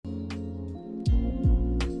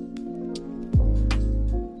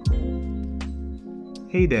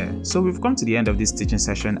Hey there, so we've come to the end of this teaching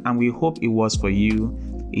session and we hope it was for you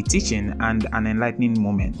a teaching and an enlightening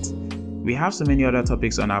moment. We have so many other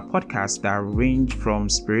topics on our podcast that range from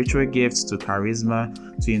spiritual gifts to charisma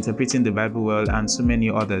to interpreting the Bible well and so many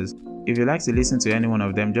others. If you'd like to listen to any one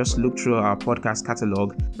of them, just look through our podcast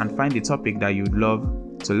catalog and find the topic that you'd love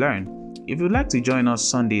to learn. If you'd like to join us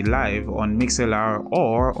Sunday live on MixLR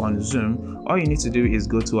or on Zoom, all you need to do is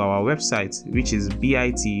go to our website, which is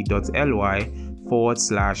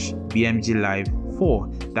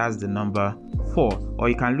bit.ly/BMGLive4. That's the number 4. Or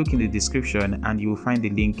you can look in the description and you will find the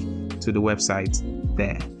link to the website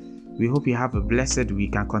there. We hope you have a blessed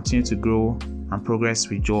week and continue to grow and progress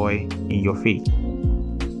with joy in your faith.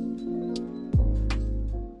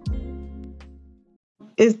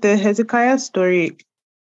 Is the Hezekiah story,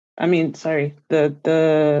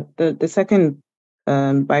 the second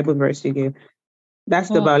Bible verse you gave,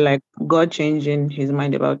 that's about like God changing his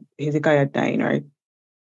mind about Hezekiah dying, right?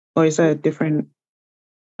 Or is that a different?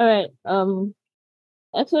 All right.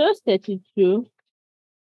 Exodus 32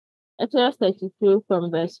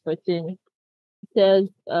 from verse 14 says,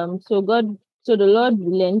 so the Lord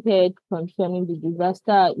relented concerning the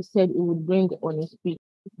disaster he said he would bring on his people.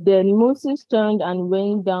 Then Moses turned and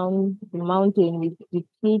went down the mountain with the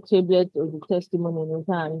 2 tablets of the testimony in his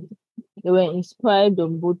hand. They were inscribed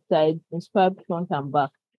on both sides, inscribed front and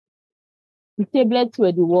back. The tablets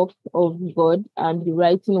were the work of God, and the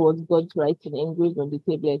writing was God's writing engraved on the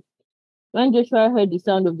tablets. When Joshua heard the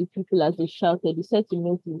sound of the people as they shouted, he said to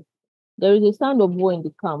Moses, "There is a sound of war in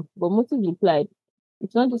the camp." But Moses replied,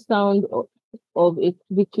 "It's not the sound of a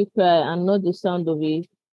victory cry and not the sound of a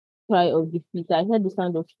cry of defeat. I heard the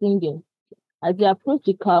sound of singing." As they approached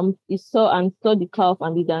the camp, he saw the calf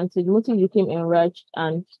and the dancers. Moses became enraged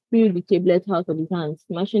and threw the tablets out of his hands,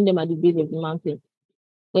 smashing them at the base of the mountain.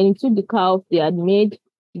 Then he took the calf they had made,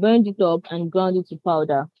 burned it up, and ground it to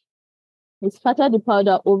powder. He scattered the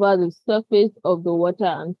powder over the surface of the water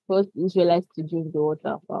and forced the Israelites to drink the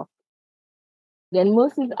water. Wow. Then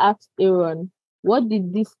Moses asked Aaron, "What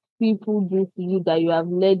did these people do to you that you have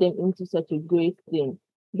led them into such a great sin?"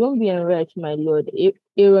 "Don't be enraged, my lord."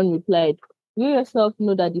 Aaron replied, "You yourself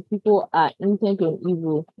know that the people are intent on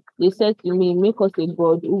evil. They said to me, 'Make us a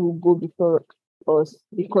god who will go before us,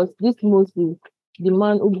 because this Moses, the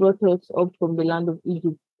man who brought us up from the land of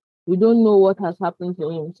Egypt, we don't know what has happened to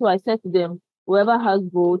him.' So I said to them, 'Whoever has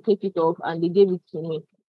gold, take it off,' and they gave it to me.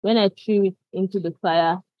 When I threw it into the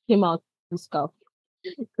fire, came out this calf."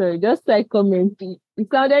 Sorry, just like comment. It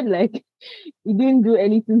sounded like he didn't do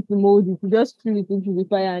anything to mold it. He just threw it into the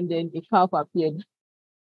fire and then a calf appeared.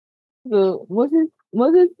 So Moses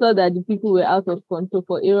saw that the people were out of control,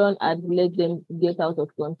 for Aaron had let them get out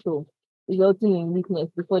of control, resulting in weakness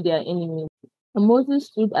before their enemies. And Moses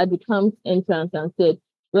stood at the camp's entrance and said,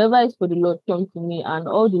 "Whoever is for the Lord, come to me." And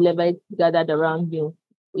all the Levites gathered around him.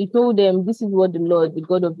 He told them, "This is what the Lord, the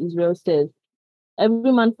God of Israel, says.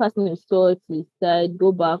 Every man fasten his sword to his side,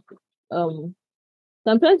 go back." So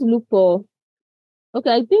I'm trying to look for.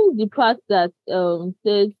 Okay, I think the part that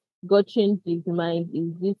says God changed his mind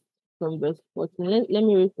is this from verse 14. Let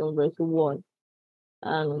me read from verse 1.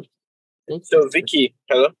 So Vicky,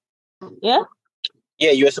 hello? Yeah?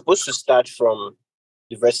 Yeah, you were supposed to start from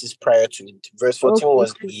the verses prior to it. Verse 14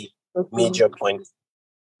 was the major point.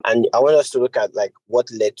 And I want us to look at like what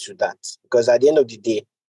led to that. Because at the end of the day,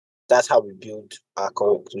 that's how we build our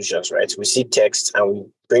conclusions, right? We see text and we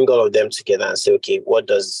bring all of them together and say, okay, what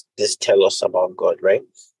does this tell us about God, right?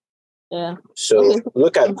 Yeah. So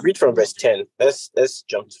read from verse 10. Let's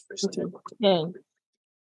jump to verse 10. 10.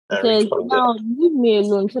 It says, "Now leave me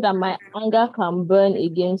alone so that my anger can burn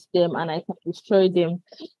against them and I can destroy them.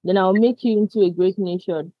 Then I'll make you into a great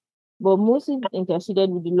nation." But Moses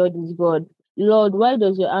interceded with the Lord his God. "Lord, why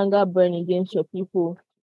does your anger burn against your people?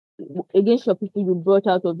 Against your people you brought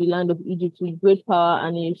out of the land of Egypt with great power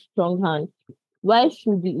and a strong hand. Why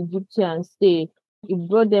should the Egyptians say, 'You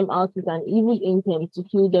brought them out with an evil intent to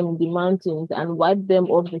kill them in the mountains and wipe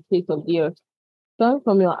them off the face of the earth'? Turn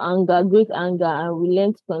from your anger, great anger, and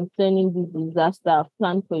relent concerning this disaster I've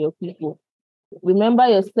planned for your people. Remember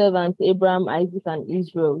your servants Abraham, Isaac, and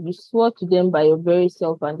Israel. You swore to them by your very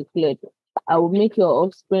self and declared, 'I will make your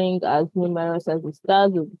offspring as numerous as the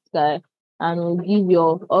stars of the sky, and will give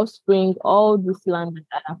your offspring all this land that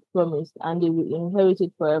I have promised, and they will inherit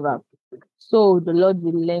it forever.' So the Lord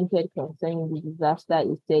relented concerning the disaster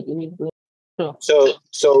he said he was going to do." So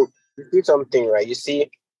you see something, right? You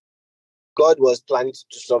see, God was planning to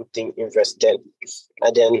do something in verse 10,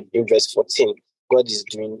 and then in verse 14, God is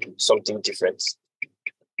doing something different.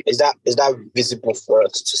 Is that visible for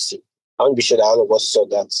us to see? I want to be sure that all of us saw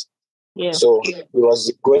that. Yeah. So he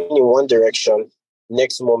was going in one direction,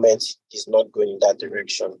 next moment he's not going in that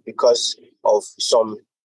direction because of some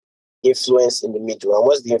influence in the middle. And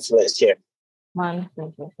what's the influence here? Man.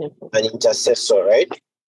 An intercessor, right?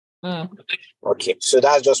 Okay, so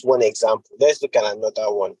that's just one example. Let's look at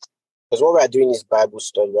another one. Because what we're doing is Bible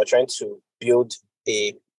study. We're trying to build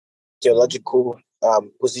a theological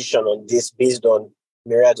position on this based on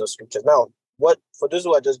myriads of scriptures. Now, what for those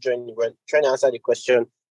who are just joining, we're trying to answer the question,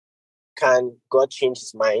 can God change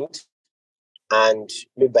his mind? And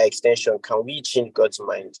maybe by extension, can we change God's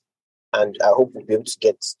mind? And I hope we'll be able to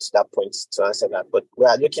get to that point to answer that. But we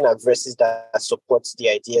are looking at verses that support the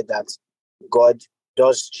idea that God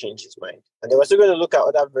does change his mind. And then we're still going to look at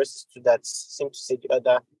other verses too that seem to say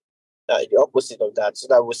the opposite of that, so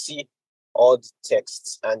that we'll see all the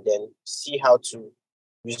texts and then see how to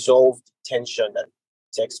resolve the tension that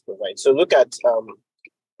text provides. So look at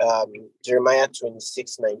Jeremiah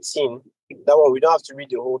 26:19. That one, we don't have to read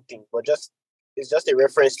the whole thing, but it's just a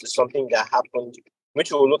reference to something that happened,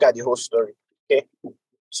 which we'll look at the whole story. Okay,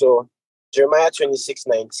 so Jeremiah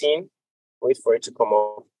 26:19. Wait for it to come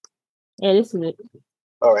up. Yeah, this is it.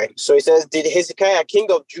 All right. So it says, did Hezekiah, king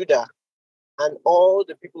of Judah, and all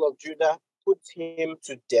the people of Judah put him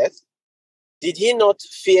to death? Did he not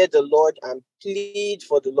fear the Lord and plead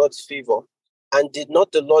for the Lord's favor? And did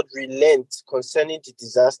not the Lord relent concerning the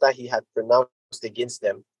disaster he had pronounced against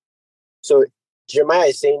them? So Jeremiah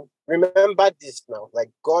is saying, remember this now,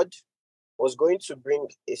 like God was going to bring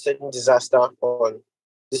a certain disaster on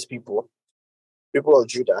these people of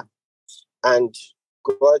Judah, and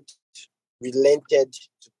God relented.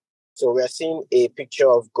 So we're seeing a picture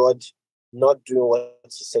of God not doing what he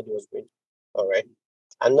said he was going to do. All right.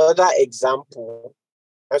 Another example,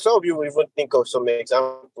 and some of you will even think of some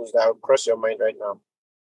examples that will cross your mind right now.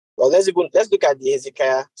 Well, let's look at the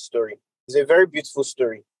Hezekiah story. It's a very beautiful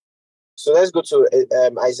story. So let's go to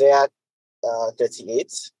Isaiah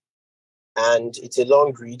 38, and it's a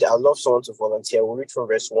long read. I'd love someone to volunteer. We'll read from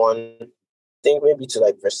verse 1, I think maybe to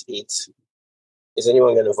like verse 8. Is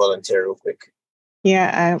anyone going to volunteer real quick?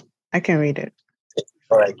 Yeah, I can read it.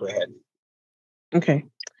 All right, go ahead. Okay.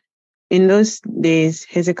 In those days,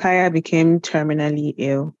 Hezekiah became terminally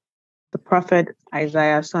ill. The prophet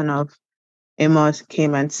Isaiah, son of Amos,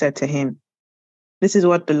 came and said to him, "This is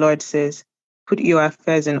what the Lord says, put your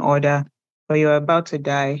affairs in order, for you are about to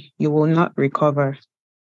die. You will not recover."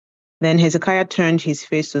 Then Hezekiah turned his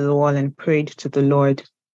face to the wall and prayed to the Lord.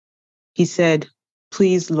 He said,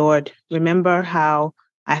 "Please, Lord, remember how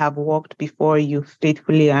I have walked before you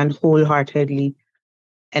faithfully and wholeheartedly,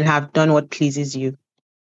 and have done what pleases you."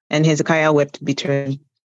 And Hezekiah wept bitterly.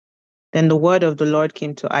 Then the word of the Lord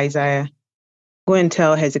came to Isaiah. "Go and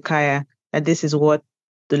tell Hezekiah that this is what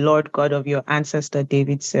the Lord God of your ancestor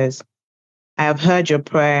David says. I have heard your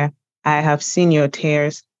prayer. I have seen your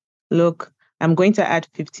tears. Look, I'm going to add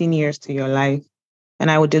 15 years to your life,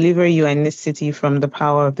 and I will deliver you and this city from the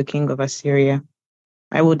power of the king of Assyria.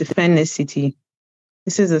 I will defend this city.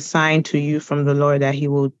 This is a sign to you from the Lord that he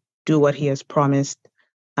will do what he has promised.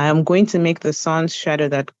 I am going to make the sun's shadow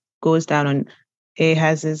that goes down on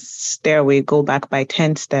Ahaz's stairway go back by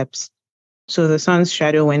 10 steps. So the sun's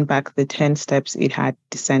shadow went back the 10 steps it had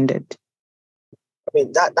descended." I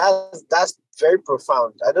mean, that's very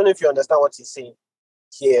profound. I don't know if you understand what he's saying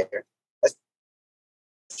here,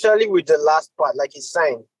 especially with the last part, like his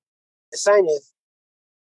sign. The sign is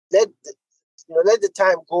let the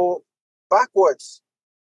time go backwards,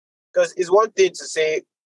 because it's one thing to say,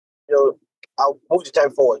 I'll move the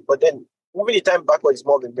time forward, but then moving the time backwards is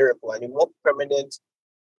more of a miracle and a more permanent,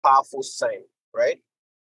 powerful sign, right?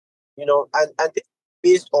 And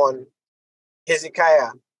based on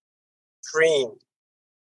Hezekiah praying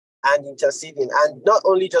and interceding, and not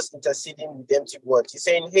only just interceding with empty words. He's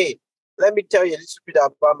saying, "Hey, let me tell you a little bit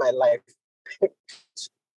about my life,"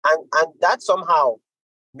 and that somehow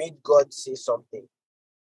made God say something.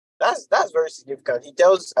 That's very significant. He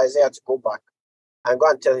tells Isaiah to go back and go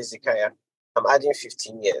and tell Hezekiah, "I'm adding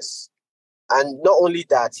 15 years." And not only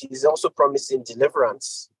that, he's also promising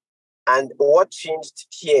deliverance. And what changed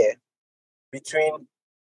here between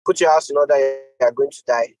put your house in order, you are going to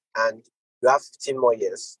die, and you have 15 more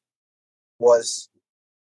years, was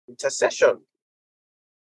intercession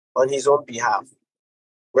on his own behalf.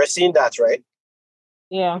 We're seeing that, right?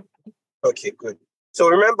 Yeah. Okay, good. So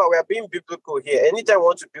remember, we are being biblical here. Anytime we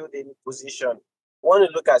want to build a position, we want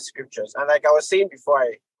to look at scriptures. And like I was saying before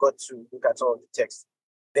I got to look at some of the text,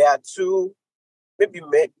 there are two, maybe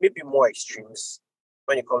more extremes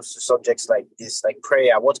when it comes to subjects like this, like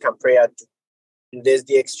prayer. What can prayer do? And there's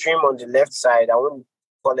the extreme on the left side. I won't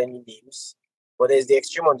call any names, but there's the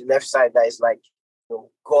extreme on the left side that is like,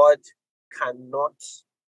 God cannot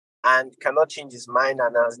and cannot change his mind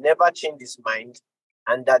and has never changed his mind,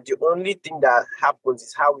 and that the only thing that happens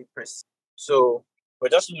is how we perceive. So we're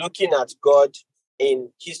just looking at God in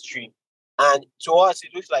history, and to us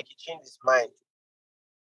it looks like he changed his mind.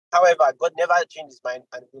 However, God never changed his mind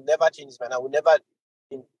and will never change his mind.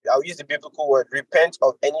 I'll use the biblical word, repent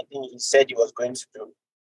of anything he said he was going to do.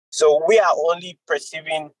 So we are only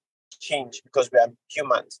perceiving change because we are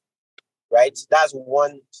humans, right? That's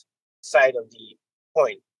one side of the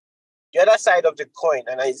coin. The other side of the coin,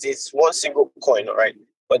 and it's one single coin, all right?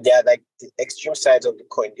 But they are like the extreme sides of the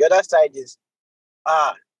coin. The other side is,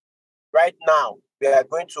 right now, we are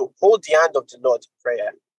going to hold the hand of the Lord in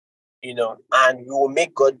prayer, and we will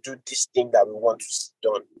make God do this thing that we want to see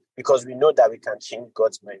done because we know that we can change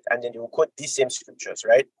God's mind. And then they will quote these same scriptures,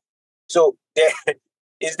 right? So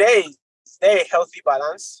is there a healthy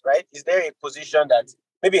balance, right? Is there a position that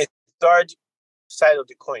maybe a third side of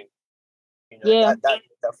the coin? Yeah. That's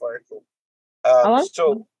metaphorical.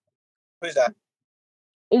 So who is that?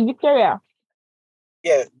 It's Victoria.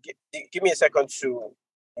 Yeah, give me a second to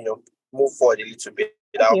move forward a little bit.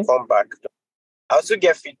 Okay. I'll come back. I'll also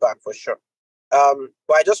get feedback for sure.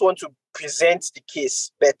 But I just want to present the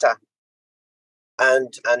case better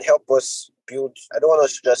and help us build. I don't want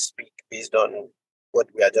us to just speak based on what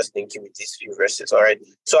we are just thinking with these few verses. All right.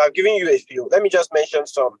 So I've given you a few. Let me just mention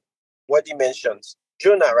some. What he mentions.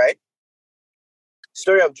 Jonah, right?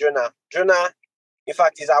 Story of Jonah. Jonah, in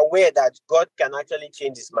fact, is aware that God can actually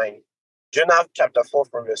change his mind. Jonah chapter 4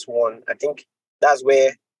 from verse 1. I think that's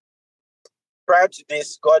where, prior to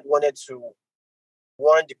this, God wanted to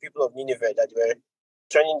warn the people of Nineveh that they were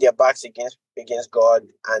turning their backs against God,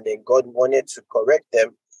 and then God wanted to correct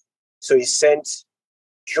them. So he sent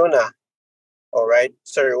Jonah. All right.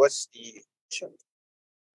 Sorry, what's the...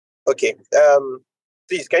 Okay.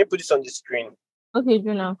 Please, can you put this on the screen? Okay,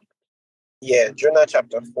 Jonah. Yeah, Jonah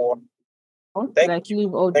chapter 4. Thank you.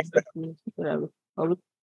 Leave all the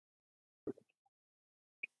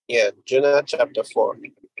Yeah, Jonah chapter 4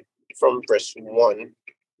 from verse 1.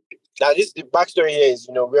 Now, the backstory here is,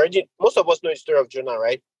 most of us know the story of Jonah,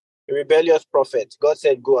 right? A rebellious prophet. God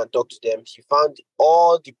said, go and talk to them. He found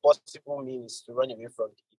all the possible means to run away from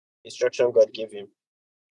the instruction God gave him.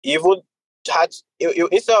 He even had,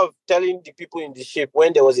 instead of telling the people in the ship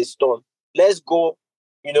when there was a storm, let's go,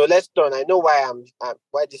 let's turn. I know why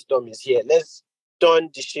why this storm is here. Let's turn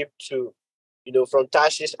the ship to, from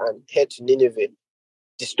Tarshish and head to Nineveh.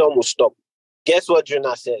 The storm will stop. Guess what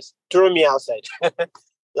Jonah says? Throw me outside.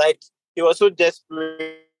 Like, he was so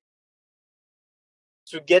desperate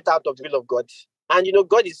to get out of the will of God. And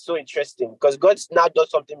God is so interesting because God now does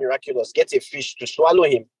something miraculous, gets a fish to swallow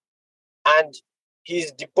him. And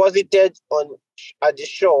he's deposited at the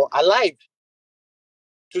shore alive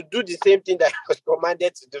to do the same thing that he was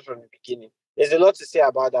commanded to do from the beginning. There's a lot to say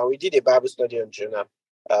about that. We did a Bible study on Jonah.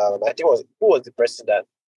 I think who was the person that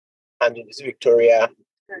handled this? Victoria.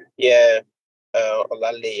 Yeah.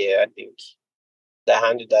 Olale, I think, that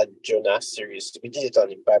handled that Jonah series. We did it on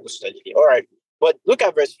the Bible study. All right. But look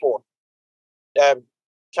at verse 4.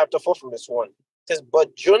 Chapter 4 from verse 1. It says,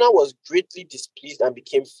 but Jonah was greatly displeased and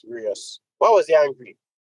became furious. Why was he angry?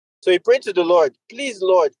 So he prayed to the Lord, please,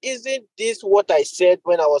 Lord, isn't this what I said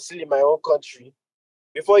when I was still in my own country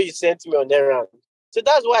before you sent me on errand? So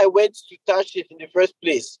that's why I went to Tarshish in the first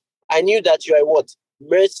place. I knew that you are what?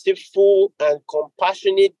 Merciful and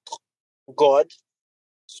compassionate God,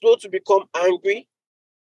 slow to become angry,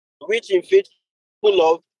 rich in faithful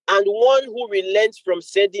love, and one who relents from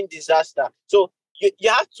sending disaster. So you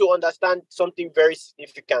have to understand something very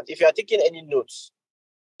significant. If you are taking any notes,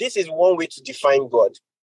 this is one way to define God.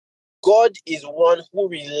 God is one who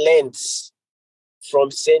relents from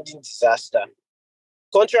sending disaster.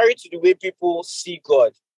 Contrary to the way people see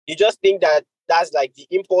God, they just think that that's like the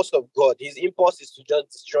impulse of God. His impulse is to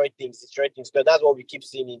just destroy things. But that's what we keep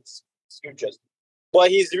seeing in scriptures. But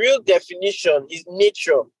his real definition, his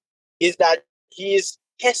nature, is that he is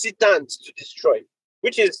hesitant to destroy,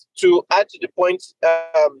 which is to add to the point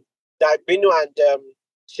that Binu and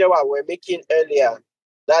Shewa were making earlier,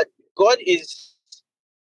 that God is,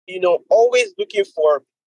 always looking for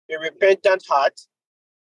a repentant heart,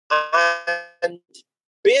 and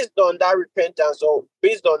based on that repentance, or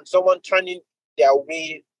based on someone turning their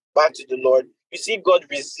way back to the Lord, you see God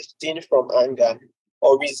resisting from anger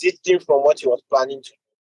or resisting from what he was planning to.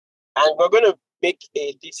 And we're going to make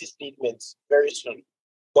a thesis statement very soon.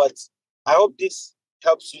 But I hope this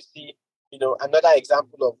helps you see, another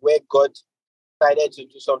example of where God decided to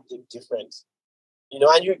do something different.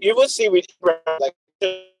 And you even see with Abraham, like,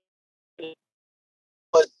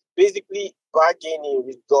 was basically bargaining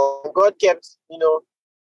with God. God kept,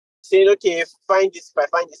 saying, okay, if I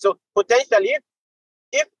find this. So potentially,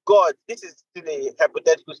 if God, this is still a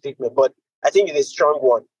hypothetical statement, but I think it's a strong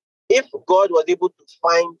one. If God was able to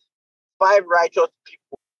find 5 righteous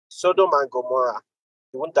people, Sodom and Gomorrah,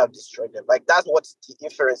 he wouldn't have destroyed them. Like, that's what the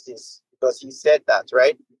inference is, because he said that,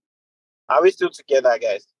 right? Are we still together,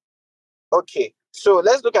 guys? Okay, so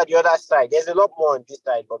let's look at the other side. There's a lot more on this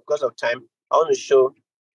side, but because of time, I want to show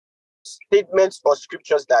statements or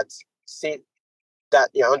scriptures that say that,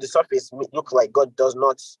 on the surface look like God does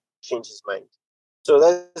not change his mind. So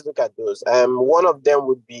let's look at those. One of them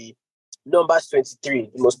would be Numbers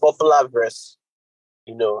 23, the most popular verse.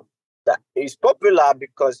 That is popular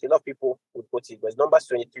because a lot of people would quote it, but it's Numbers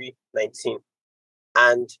 23:19.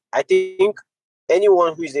 And I think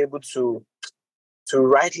anyone who is able to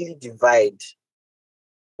rightly divide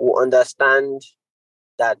will understand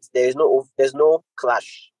that there's no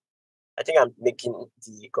clash. I think I'm making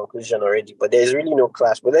the conclusion already, but there's really no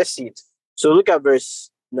clash. But let's see it. So look at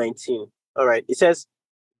verse 19. All right. It says,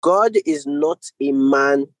 God is not a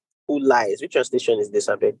man who lies. Which translation is this,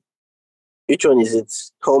 Abed? Which one is it?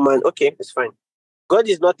 Holman. Okay, it's fine. God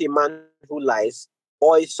is not a man who lies,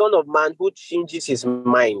 or a son of man who changes his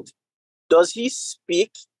mind. Does he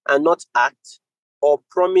speak and not act, or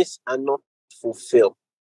promise and not fulfill?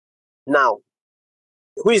 Now,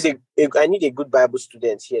 I need a good Bible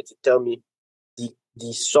student here to tell me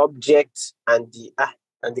the subject and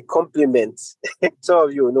the complements. Some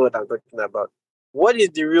of you know what I'm talking about. What is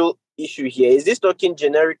the real issue here? Is this talking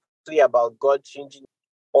generically about God changing,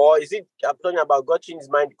 or is it talking about God changing his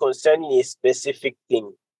mind concerning a specific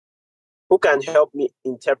thing? Who can help me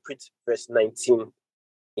interpret verse 19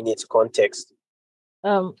 in its context?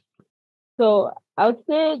 So I would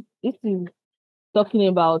say this is talking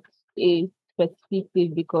about a specific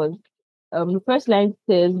thing, because the first line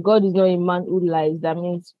says God is not a man who lies. That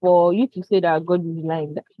means for you to say that God is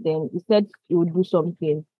lying, then he said he would do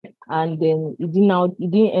something, and then he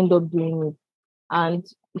didn't end up doing it. And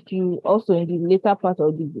if you also, in the later part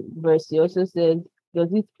of the verse, he also says, does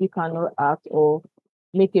he speak and not act, or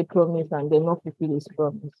make a promise and then not fulfill his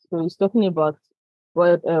promise? So he's talking about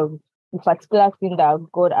what the particular thing that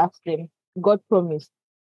God asked him, God promised.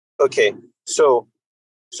 Okay, so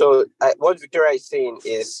what Victoria is saying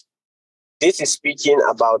is, this is speaking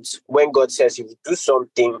about when God says he will do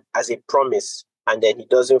something as a promise and then he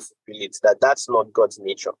doesn't fulfill it, that's not God's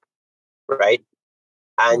nature, right?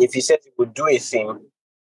 And if he says he will do a thing,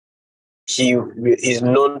 he is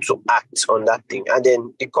known to act on that thing. And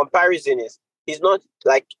then the comparison is, he's not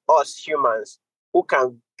like us humans who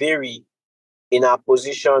can vary in our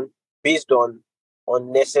position based on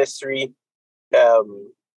unnecessary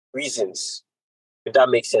reasons, if that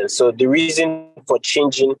makes sense. So the reason for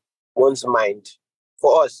changing one's mind,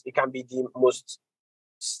 for us, it can be the most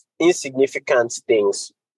insignificant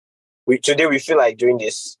things. Today we feel like doing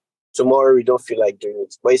this, tomorrow we don't feel like doing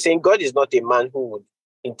it. But he's saying God is not a man who would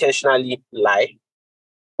intentionally lie,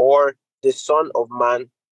 or the son of man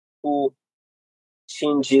who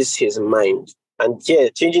changes his mind. And yeah,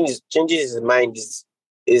 changes his mind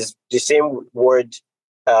is the same word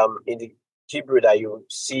in the Hebrew that you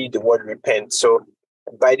see the word repent. So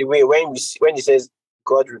by the way, when it says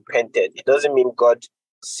God repented, it doesn't mean God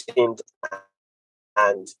sinned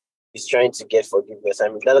and he's trying to get forgiveness. I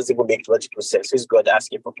mean, that doesn't even make logical sense. Who's God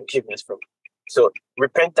asking for forgiveness from? So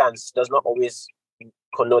repentance does not always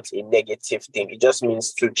connote a negative thing. It just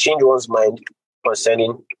means to change one's mind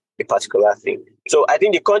concerning a particular thing. So I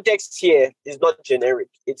think the context here is not generic.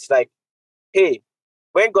 It's like, hey,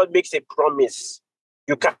 when God makes a promise,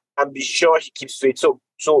 you can be sure he keeps to it. So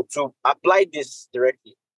to apply this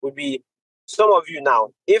directly would be, some of you now,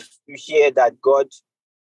 if you hear that God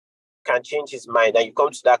can change his mind and you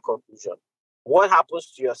come to that conclusion, what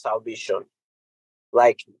happens to your salvation?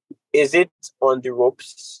 Like, is it on the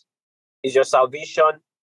ropes? Is your salvation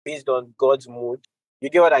based on God's mood? You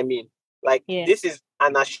get what I mean? Like, This is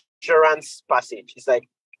an assurance passage. It's like,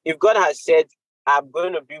 if God has said, I'm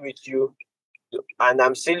going to be with you and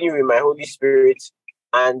I'm sealing you with my Holy Spirit,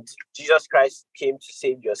 and Jesus Christ came to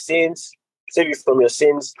save you from your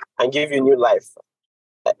sins and give you new life.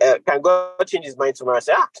 Can God change his mind tomorrow and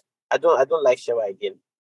say, I don't like Shewa again.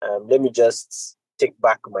 Let me just take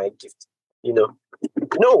back my gift.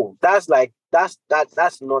 No, that's not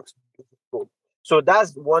beautiful. So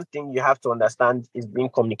that's one thing you have to understand is being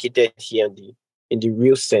communicated here in the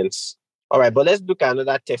real sense. All right, but let's look at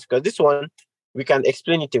another text, because this one we can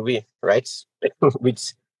explain it away, right?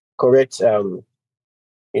 With correct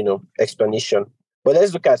explanation. But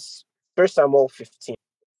let's look at 1 Samuel 15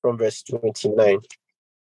 from verse 29.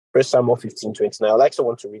 1 Samuel 15:29. I'd like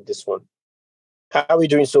someone to read this one. How are we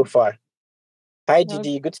doing so far? Hi,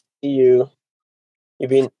 Didi. Good to see you.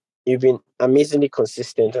 You've been amazingly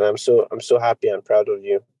consistent, and I'm so happy and proud of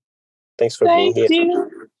you. Thanks for being Thank here.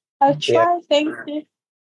 you. I'll Yeah, try. Thank you.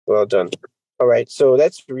 well done. All right, so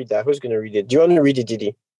let's read that. Who's going to read it? Do you want to read it,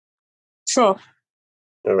 Didi? Sure.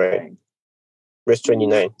 All right. Verse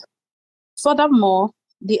 29. Furthermore,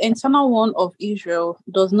 the eternal one of Israel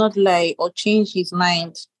does not lie or change his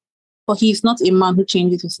mind, for he is not a man who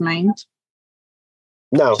changes his mind.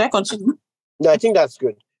 Now, Should I continue? no, I think that's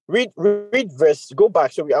good. Read verse. Go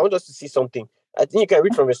back. So I want us to see something. I think you can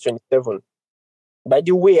read from verse 27. By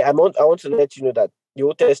the way, I want to let you know that the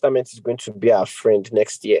Old Testament is going to be our friend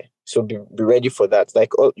next year. So be ready for that.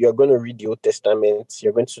 Like, oh, you're going to read the Old Testament.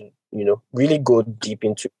 You're going to, really go deep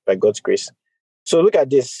into it by God's grace. So look at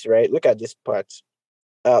this, right? Look at this part.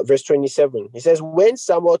 Verse 27. He says, when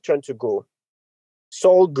Samuel turned to go,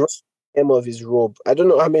 Saul grabbed the hem of his robe. I don't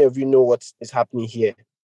know how many of you know what is happening here.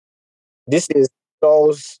 This is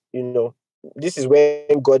Saul's, this is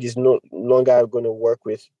when God is no longer going to work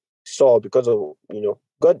with Saul because of,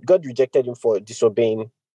 God rejected him for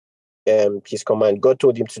disobeying his command. God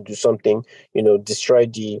told him to do something, destroy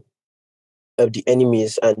the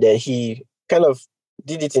enemies, and then he kind of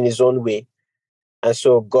did it in his own way. And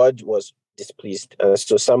so God was displeased.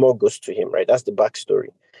 So Samuel goes to him, right? That's the backstory.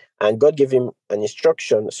 And God gave him an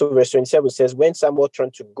instruction. So verse 27 says, when Samuel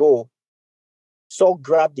turned to go, Saul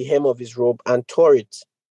grabbed the hem of his robe and tore it.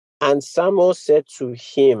 And Samuel said to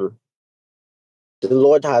him, the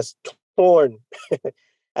Lord has torn.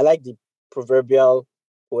 I like the proverbial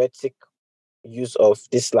poetic use of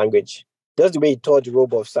this language. That's the way he tore the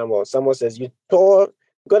robe of Samuel. Samuel says, God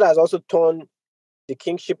has also torn the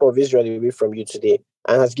kingship of Israel away from you today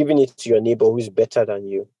and has given it to your neighbor who is better than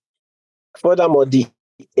you. Furthermore, the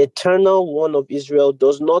eternal one of Israel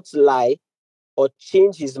does not lie or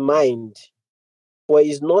change his mind, for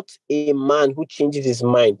he is not a man who changes his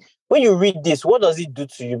mind. When you read this, what does it do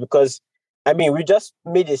to you? Because, we just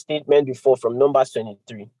made a statement before from Numbers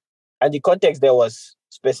 23, and the context there was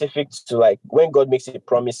specific to like when God makes a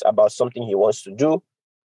promise about something he wants to do,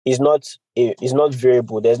 is not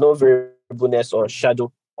variable. There's no variableness or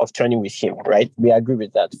shadow of turning with him, right? We agree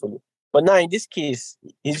with that fully. But now in this case,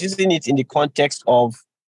 he's using it in the context of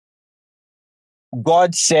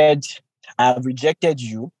God said, I have rejected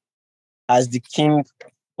you as the king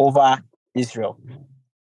over Israel.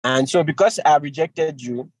 And so because I have rejected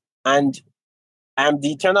you and I'm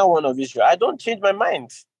the eternal one of Israel, I don't change my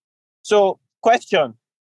mind. So question,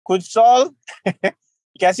 could Saul, you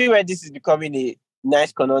can see where this is becoming a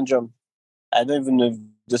nice conundrum. I don't even know if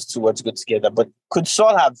those two words go together, but could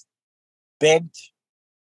Saul have begged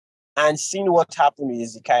and seen what happened with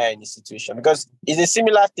Hezekiah in this situation? Because it's a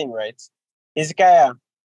similar thing, right? Hezekiah,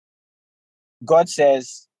 God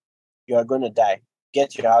says, you are going to die.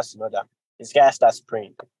 Get your house in order. Hezekiah starts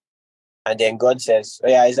praying. And then God says, oh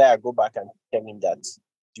yeah, Isaiah, go back and tell him that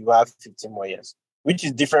you have 15 more years, which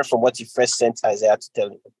is different from what he first sent Isaiah to tell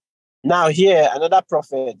him. Now here, another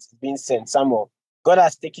prophet is being sent, Samuel. God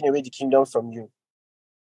has taken away the kingdom from you.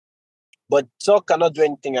 But Saul cannot do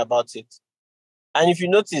anything about it. And if you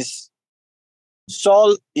notice,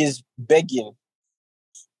 Saul is begging.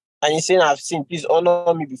 And he's saying, I've sinned, please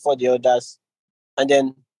honor me before the elders. And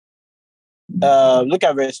then look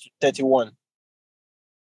at verse 31.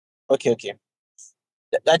 Okay.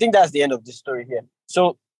 I think that's the end of the story here.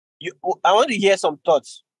 So I want to hear some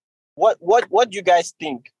thoughts. What do you guys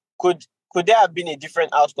think? Could there have been a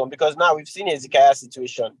different outcome? Because now we've seen Hezekiah's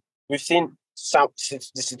situation. We've seen the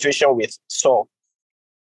situation with Saul.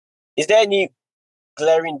 Is there any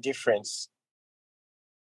glaring difference?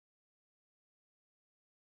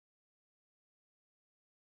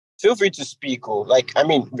 Feel free to speak. Like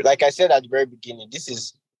I said at the very beginning, this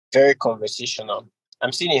is very conversational.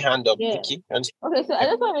 I'm seeing a hand up, Yeah. Vicky. Okay, so I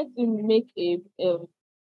just wanted to make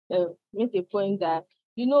a point that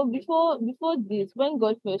before this, when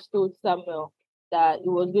God first told Samuel that he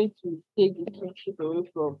was going to take the kingship away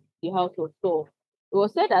from the house of Saul, it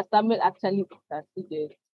was said that Samuel actually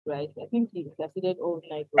interceded, right? I think he interceded all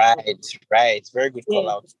night. Right. Very good call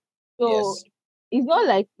Yeah. out. So Yes. it's not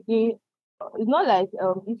like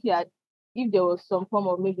if there was some form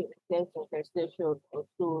of maybe intense intercession or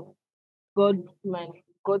so, God's mind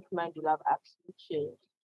God's mind will have actually changed.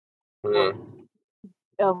 But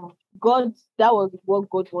Mm. God, that was what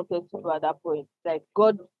God wanted to do at that point. Like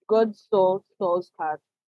God saw Saul's heart.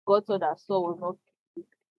 God saw that Saul was not fit,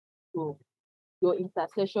 so your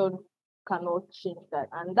intercession cannot change that.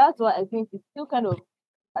 And that's why I think it still kind of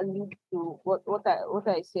alludes to what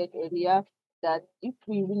I said earlier, that if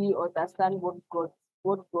we really understand what God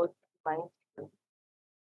finds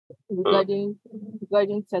regarding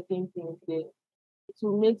certain things, then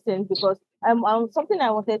to make sense, because something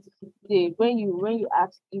I wanted to say when you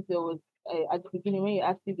asked if there was at the beginning, when you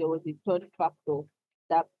asked if there was a third factor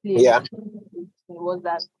that played, Yeah. was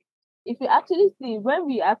that if you actually see, when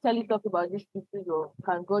we actually talk about this issue of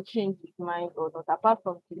can God change his mind or not, apart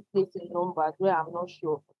from the place in Numbers where I'm not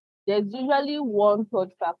sure, there's usually one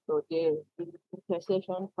third factor there, the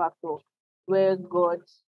intercession factor, where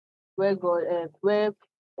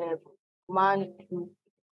um, man is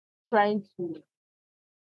trying to,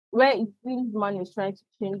 where it seems man is trying to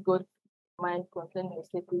change God's mind concerning a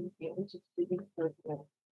certain thing, which is civic judgment,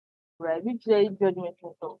 right? Which is judgment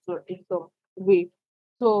in some way.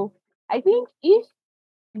 So I think if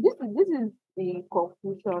this is the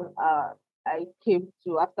conclusion I came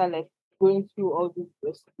to after like going through all these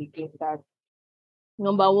verses again, that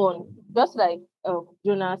number one, just like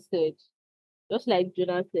Jonah said,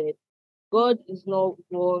 God is not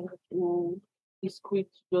one who is quick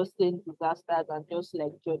to just send disasters and just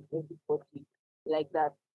like judge everybody like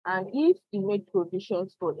that. And if he made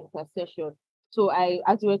provisions for intercession, so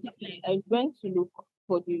as you were talking, I went to look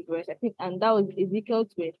for the verse, I think, and that was Ezekiel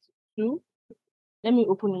 22. Let me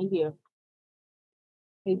open it here.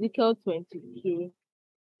 Ezekiel 22.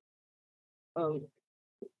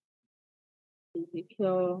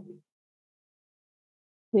 Ezekiel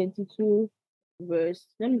 22 verse.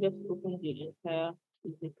 Let me just open the entire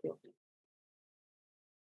Ezekiel.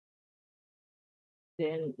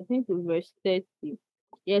 Then I think the verse 30.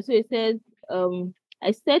 Yeah, so it says,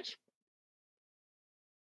 I searched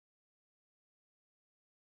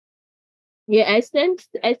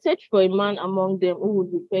I searched for a man among them who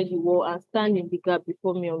would repair the wall and stand in the gap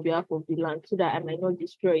before me on behalf of the land, so that I might not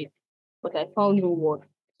destroy it. But I found no one.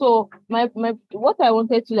 So my what I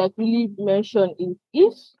wanted to like really mention is,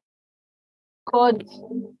 if God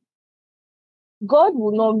God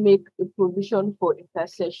will not make a provision for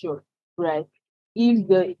intercession, right? If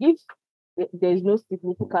there is no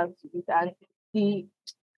significance to it,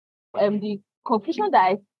 and the conclusion that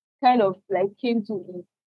I kind of like came to is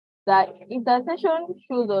that intercession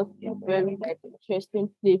shows us a very like interesting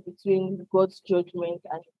play between God's judgment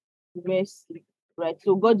and mercy, right?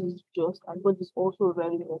 So God is just and God is also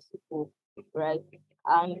very merciful, right?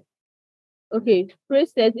 And okay,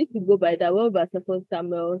 praise says if you go by that, what about Second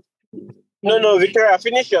Samuel? No, Victoria,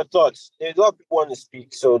 finish your thoughts. There's a lot of people want to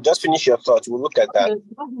speak, so just finish your thoughts. We'll look at that.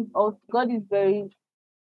 God is very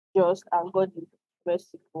just and God is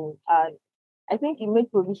merciful, and I think He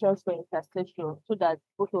made provisions for intercession so that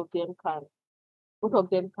both of them can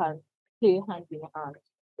play hand in hand,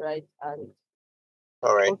 right? And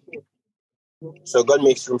All right. okay. So God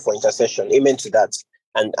makes room for intercession. Amen to that.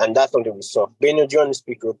 And that's something we saw. Beno, do you want to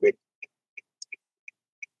speak real quick?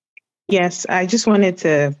 Yes, I just wanted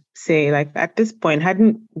to say, like, at this point,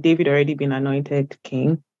 hadn't David already been anointed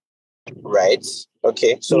king? Right.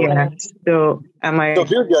 Okay. So yeah. So am I? So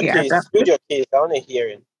build your Yeah. case. Build your case. I want to hear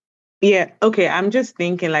it. Yeah. Okay. I'm just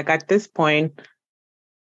thinking, like, at this point,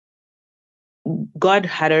 God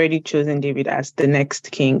had already chosen David as the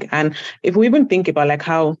next king, and if we even think about like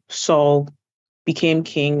how Saul became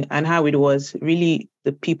king and how it was really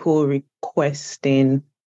the people requesting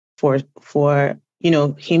for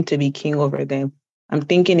him to be king over them. I'm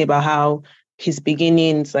thinking about how his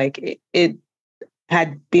beginnings, like it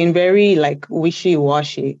had been very like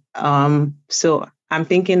wishy-washy. So I'm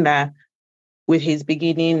thinking that with his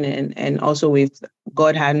beginning and also with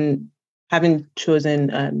God having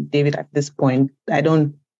chosen David at this point, I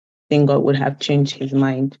don't think God would have changed his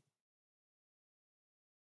mind.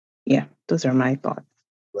 Yeah, those are my thoughts.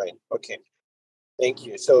 Right. Okay. Thank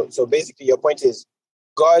you. So basically your point is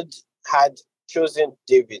God had chosen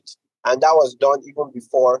David, and that was done even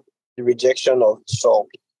before the rejection of Saul.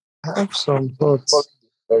 I have some thoughts.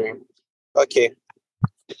 Sorry. Okay.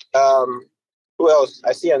 Who else?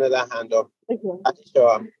 I see another hand up.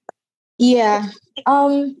 Okay. Yeah.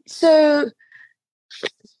 So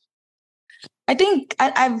I think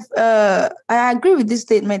I agree with this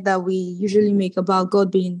statement that we usually make about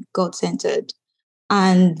God being God-centered,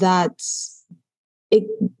 and that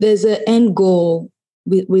there's an end goal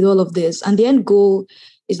with all of this, and the end goal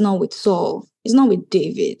is not with Saul, it's not with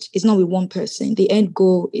David, it's not with one person. The end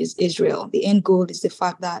goal is Israel. The end goal is the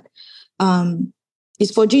fact that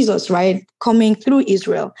it's for Jesus, right, coming through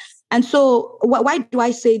Israel. And so why do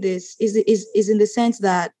I say this is in the sense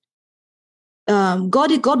that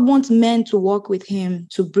God wants men to work with him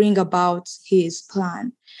to bring about his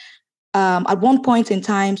plan. At one point in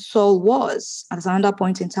time, Saul was. At another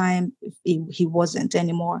point in time, he wasn't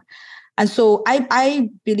anymore. And so I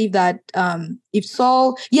believe that if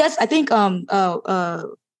Saul, yes, I think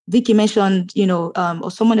Vicky mentioned,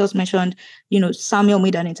 or someone else mentioned, Samuel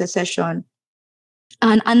made an intercession.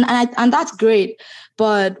 And that's great.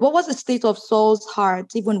 But what was the state of Saul's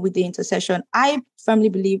heart, even with the intercession? I firmly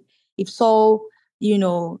believe if Saul,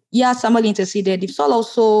 Samuel interceded, if Saul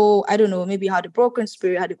also, I don't know, maybe had a broken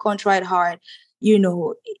spirit, had a contrite heart,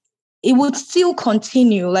 it would still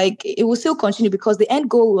continue. Like it would still continue because the end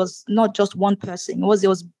goal was not just one person. It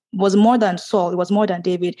was more than Saul. It was more than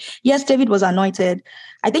David. Yes, David was anointed.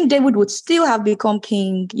 I think David would still have become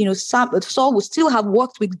king. Saul would still have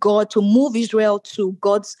worked with God to move Israel to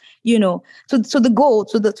God's, to the goal,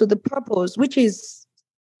 to the purpose, which is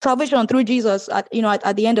salvation through Jesus at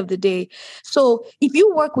the end of the day. So if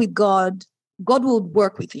you work with God, God will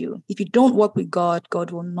work with you. If you don't work with God,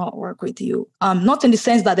 God will not work with you. Not in the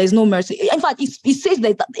sense that there's no mercy. In fact, it says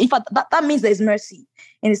that. In fact, that means there's mercy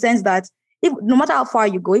in the sense that no matter how far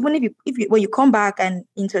you go, even if you when you come back and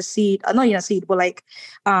intercede, not intercede, but like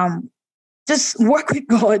just work with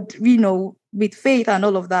God, with faith and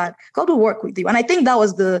all of that. God will work with you. And I think that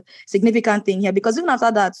was the significant thing here, because even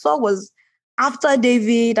after that, Saul was after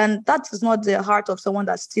David, and that is not the heart of someone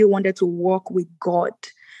that still wanted to walk with God.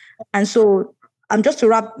 And so I'm just to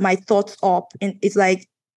wrap my thoughts up, and it's like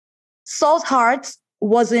Saul's heart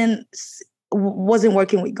wasn't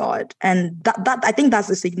working with God. And that I think that's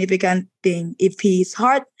the significant thing. If his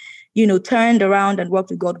heart, turned around and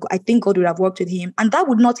worked with God, I think God would have worked with him. And that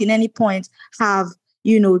would not in any point have,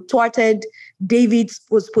 thwarted David's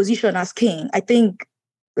position as king. I think,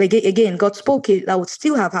 again, God spoke it, that would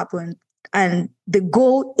still have happened. And the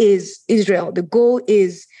goal is Israel. The goal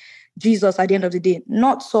is Jesus at the end of the day,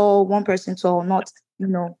 not Saul, one person Saul, not,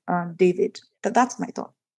 David. That's my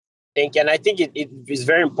thought. Thank you. And I think it is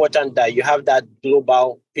very important that you have that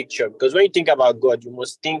global picture, because when you think about God, you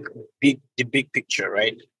must think the big picture,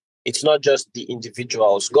 right? It's not just the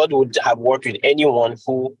individuals. God would have worked with anyone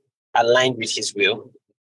who aligned with his will,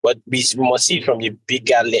 but we must see it from the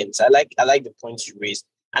bigger lens. I like the points you raised.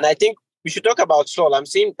 And I think we should talk about Saul. I'm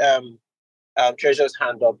seeing Treasure's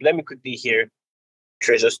hand up. Let me quickly hear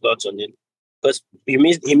Treasure's thoughts on it, because he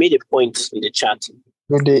made a point in the chat.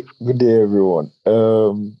 Good day, everyone.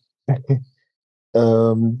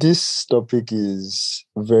 This topic is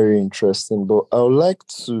very interesting, but I would like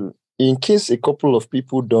to, in case a couple of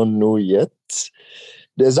people don't know yet,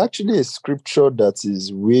 there's actually a scripture that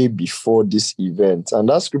is way before this event, and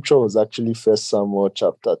that scripture was actually 1 Samuel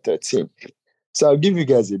chapter 13. So I'll give you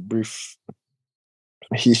guys a brief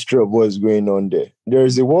history of what's going on there. There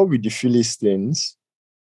is a war with the Philistines.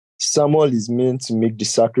 Samuel is meant to make the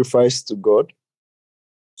sacrifice to God.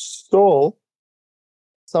 Samuel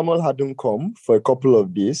hadn't come for a couple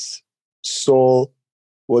of days. Saul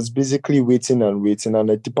was basically waiting, and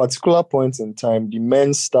at a particular point in time, the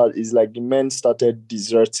men started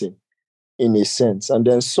deserting in a sense. And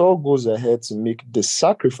then Saul goes ahead to make the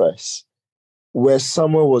sacrifice, where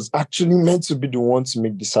Samuel was actually meant to be the one to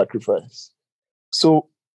make the sacrifice. So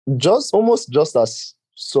almost just as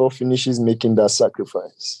Saul finishes making that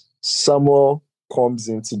sacrifice, Samuel comes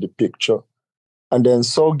into the picture. And then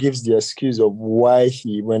Saul gives the excuse of why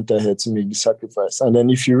he went ahead to make the sacrifice. And then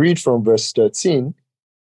if you read from verse 13,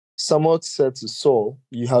 Samuel said to Saul,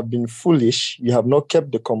 "You have been foolish. You have not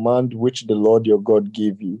kept the command which the Lord your God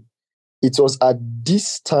gave you. It was at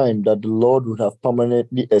this time that the Lord would have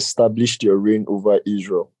permanently established your reign over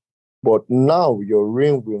Israel. But now your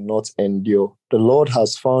reign will not endure. The Lord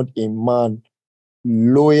has found a man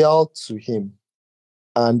loyal to him,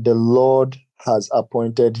 and the Lord has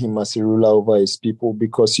appointed him as a ruler over his people,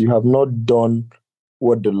 because you have not done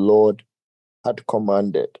what the Lord had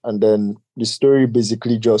commanded." And then the story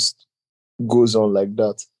basically just goes on like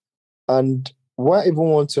that. And what I even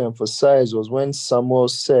want to emphasize was when Samuel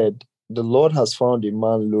said, "The Lord has found a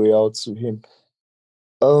man loyal to him."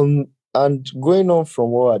 And going on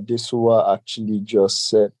from what Adesuwa actually just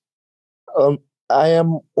said, I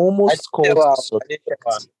am almost called to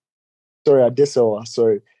suspect. Sorry, Adesuwa,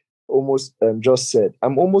 sorry. Almost just said,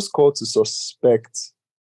 I'm almost called to suspect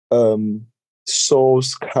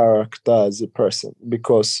Saul's character as a person,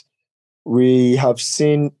 because we have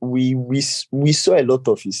seen, we saw a lot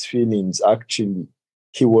of his feelings actually.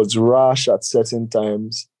 He was rash at certain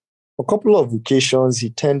times. A couple of occasions, he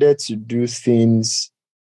tended to do things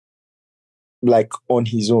like on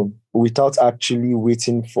his own without actually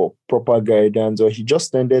waiting for proper guidance, or he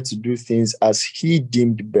just tended to do things as he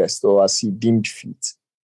deemed best or as he deemed fit.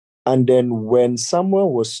 And then when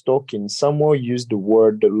Samuel was talking, Samuel used the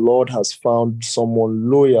word, "The Lord has found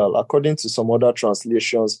someone loyal," according to some other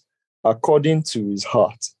translations, according to his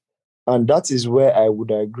heart. And that is where I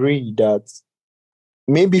would agree that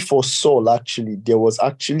maybe for Saul, actually, there was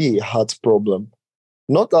actually a heart problem.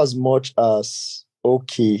 Not as much as,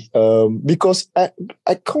 because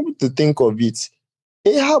I come to think of it,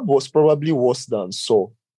 Ahab was probably worse than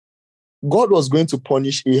Saul. God was going to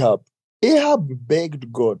punish Ahab. Ahab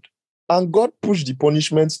begged God, and God pushed the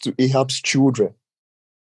punishment to Ahab's children.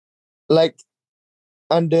 Like,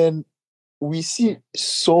 and then we see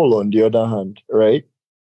Saul on the other hand, right?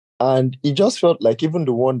 And it just felt like even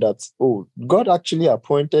the one that, oh, God actually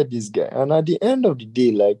appointed this guy. And at the end of the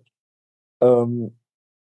day, like,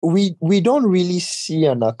 we don't really see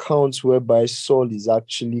an account whereby Saul is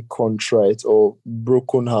actually contrite or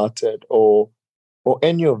brokenhearted or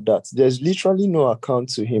any of that. There's literally no account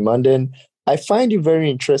to him. And then I find it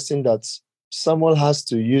very interesting that Samuel has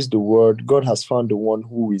to use the word, God has found the one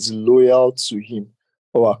who is loyal to him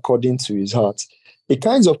or according to his heart. It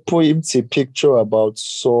kind of paints a picture about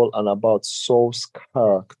Saul and about Saul's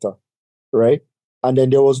character, right? And then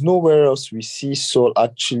there was nowhere else we see Saul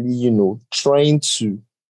actually, trying to,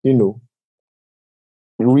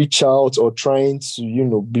 reach out or trying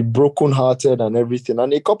to, be brokenhearted and everything.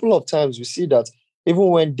 And a couple of times we see that even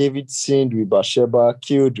when David sinned with Bathsheba,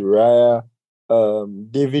 killed Uriah,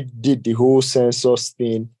 David did the whole census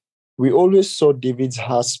thing, we always saw David's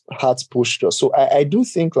heart posture. So I do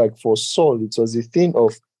think like for Saul, it was a thing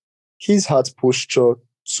of his heart posture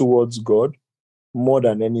towards God more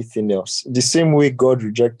than anything else. The same way God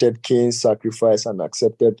rejected Cain's sacrifice and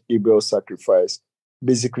accepted Abel's sacrifice,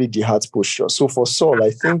 basically the heart posture. So for Saul, I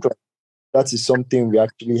think like, that is something we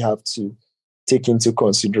actually have to take into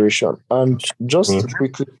consideration. And just to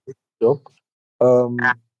quickly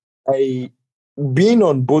I being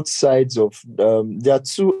on both sides of there are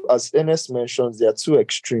two, as Ernest mentions, there are two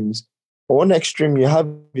extremes. On one extreme, you have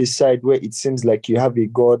a side where it seems like you have a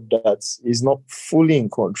God that is not fully in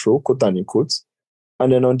control, quote unquote.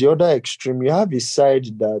 And then on the other extreme, you have a side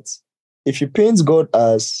that if you paint God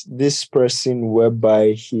as this person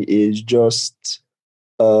whereby he is just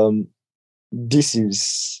this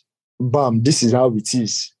is this is how it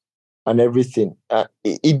is and everything.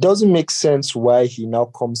 It doesn't make sense why he now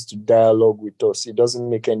comes to dialogue with us. It doesn't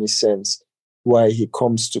make any sense why he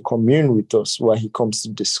comes to commune with us, why he comes to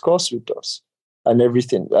discuss with us and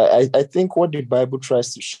everything. I think what the Bible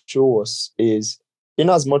tries to show us is, in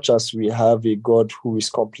as much as we have a God who is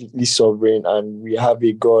completely sovereign and we have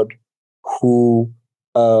a God who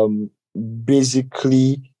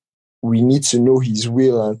basically we need to know his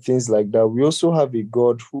will and things like that, we also have a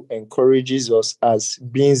God who encourages us as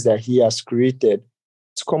beings that he has created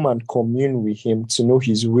to come and commune with him, to know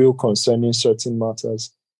his will concerning certain matters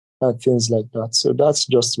and things like that. So that's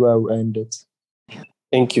just where I end it.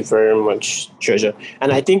 Thank you very much, Treasure.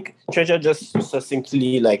 And I think Treasure just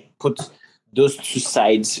succinctly put those two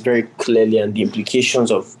sides very clearly and the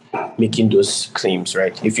implications of making those claims,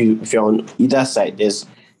 right? If you're on either side,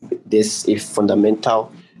 there's a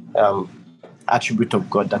fundamental attribute of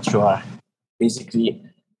God that you are basically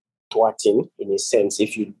thwarting, in a sense,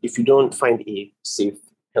 if you don't find a safe,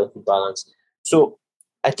 healthy balance. So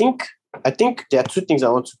I think there are two things I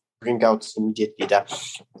want to bring out immediately, that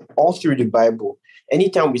all through the Bible,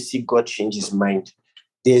 anytime we see God change his mind,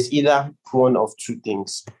 there's either one of two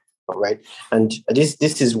things, all right? And this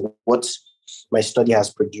is what my study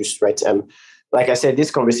has produced, right? Like I said,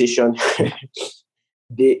 this conversation,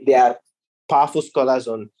 they are powerful scholars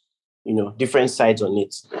on, different sides on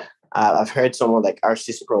it. I've heard someone like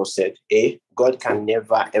R.C. Sproul said, God can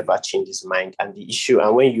never, ever change his mind. And the issue,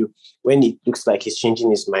 and when it looks like he's changing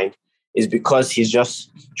his mind, is because he's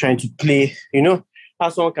just trying to play, how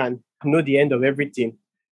someone can know the end of everything.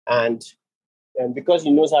 And because he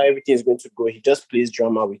knows how everything is going to go, he just plays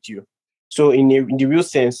drama with you. So in the real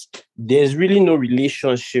sense, there's really no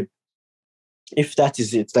relationship, if that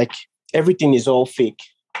is it. Like, everything is all fake.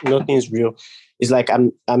 Nothing's real. It's like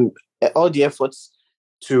I'm all the efforts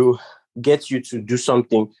to get you to do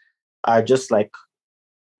something are just like,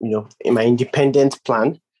 in my independent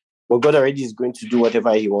plan, but God already is going to do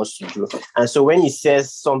whatever he wants to do. And so when he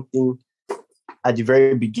says something at the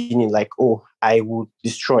very beginning, like, oh, I will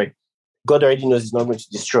destroy, God already knows he's not going to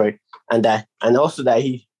destroy. And also that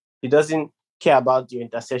he doesn't care about your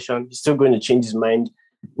intercession. He's still going to change his mind,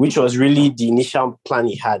 which was really the initial plan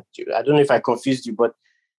he had. I don't know if I confused you, but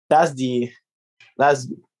that's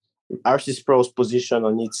R.C. Sproul's position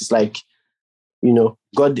on it. It's like,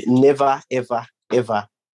 God never, ever, ever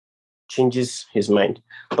changes his mind.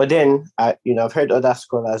 But then, I've heard other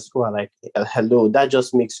scholars who are like, hello, that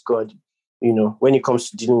just makes God, when it comes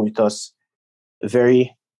to dealing with us,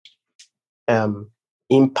 very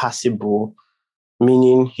impassible,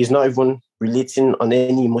 meaning he's not even relating on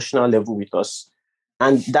any emotional level with us.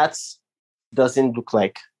 And that doesn't look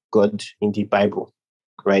like God in the Bible,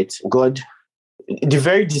 right? God, the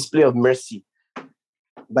very display of mercy,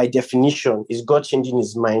 by definition, is God changing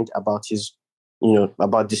his mind about his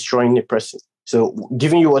about destroying a person. So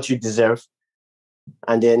giving you what you deserve,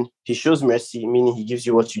 and then he shows mercy, meaning he gives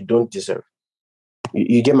you what you don't deserve.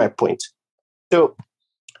 You get my point. So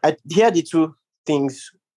here are the two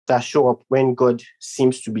things that show up when God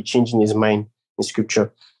seems to be changing his mind in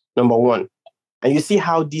scripture. Number one, and you see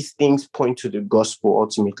how these things point to the gospel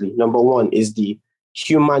ultimately. Number one is the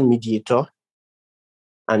human mediator,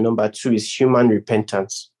 and number two is human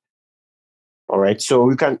repentance. All right. So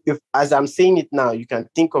we can, as I'm saying it now, you can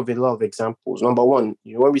think of a lot of examples. Number one,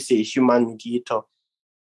 when we say a human mediator,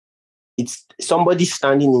 it's somebody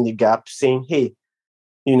standing in the gap saying, hey,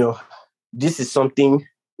 this is something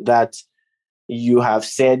that you have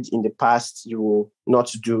said in the past you will not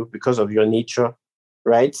do because of your nature,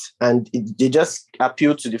 right? And they just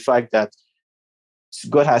appeal to the fact that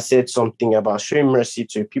God has said something about showing mercy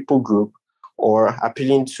to a people group, or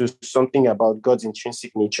appealing to something about God's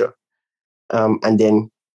intrinsic nature. And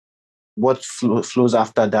then what flows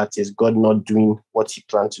after that is God not doing what he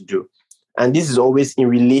planned to do. And this is always in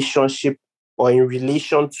relationship or in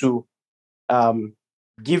relation to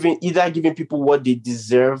giving people what they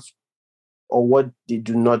deserve or what they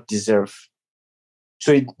do not deserve.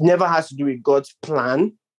 So it never has to do with God's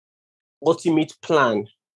plan, ultimate plan.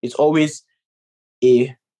 It's always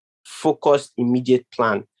a focused, immediate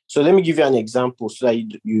plan. So let me give you an example so that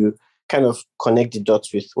you kind of connect the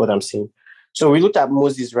dots with what I'm saying. So we looked at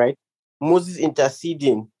Moses, right? Moses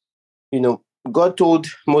interceding. God told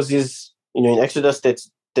Moses, in Exodus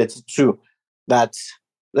 32 that,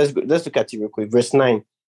 let's look at it real quick. Verse 9.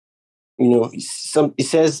 It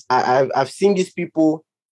says, I've seen these people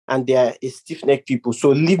and they are a stiff-necked people, so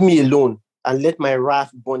leave me alone and let my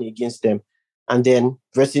wrath burn against them. And then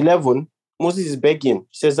verse 11, Moses is begging.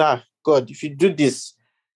 He says, God, if you do this,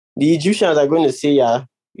 the Egyptians are going to say,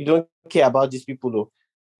 you don't care about these people, though.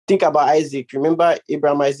 Think about Isaac. Remember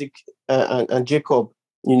Abraham, Isaac, and Jacob.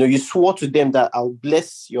 You swore to them that I'll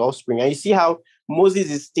bless your offspring. And you see how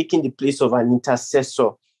Moses is taking the place of an intercessor,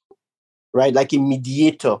 right? Like a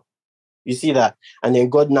mediator. You see that? And then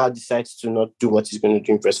God now decides to not do what he's going to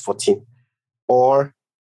do in verse 14. Or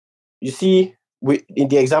you see, in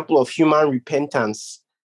the example of human repentance,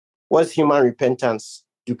 what's human repentance?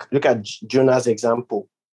 You look at Jonah's example,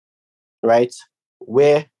 right?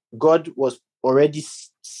 Where God was already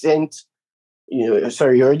sent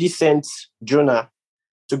Jonah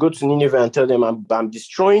to go to Nineveh and tell them, I'm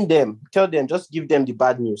destroying them. Tell them, just give them the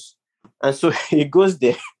bad news. And so he goes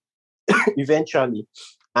there eventually.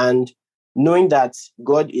 And knowing that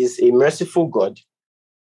God is a merciful God,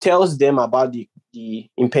 tells them about the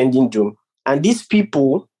impending doom. And these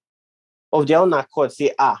people of their own accord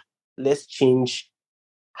say, let's change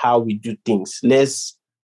how we do things. Let's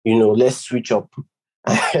switch up.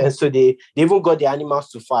 And so they even got the animals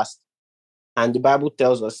to fast. And the Bible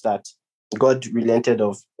tells us that God relented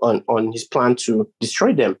on his plan to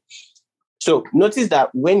destroy them. So notice that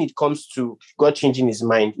when it comes to God changing his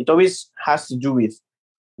mind, it always has to do with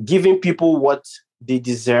giving people what they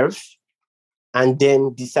deserve and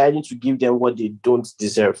then deciding to give them what they don't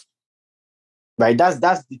deserve. Right? That's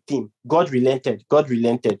the theme. God relented. God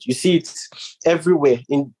relented. You see it everywhere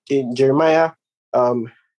in Jeremiah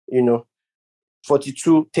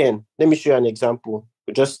 42:10. Let me show you an example.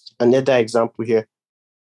 Just another example here.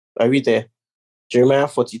 I read there. Jeremiah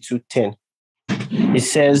 42:10. It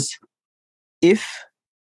says, if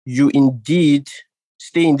you indeed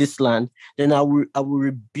stay in this land, then I will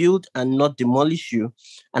rebuild and not demolish you,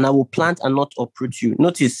 and I will plant and not uproot you.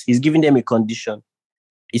 Notice he's giving them a condition.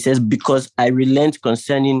 He says, because I relent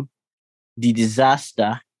concerning the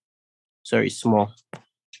disaster. Sorry, small.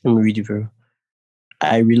 Let me read it very.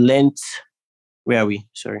 I relent. Where are we?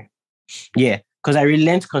 Sorry. Yeah, because I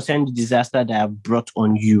relent concerning the disaster that I have brought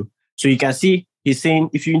on you. So you can see he's saying,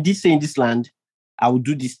 if you indeed stay in this land, I will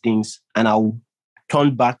do these things and I will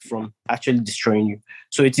turn back from actually destroying you.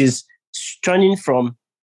 So it is turning from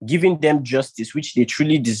giving them justice, which they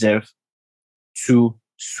truly deserve, to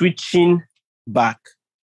switching back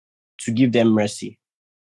to give them mercy,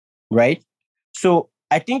 right? So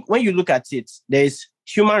I think when you look at it, there's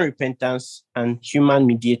human repentance and human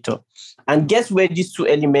mediator. And guess where these two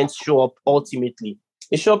elements show up ultimately?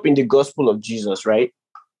 They show up in the gospel of Jesus, right?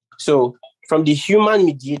 So from the human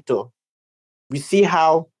mediator, we see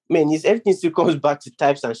how, everything still comes back to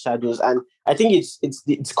types and shadows. And I think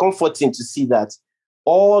it's comforting to see that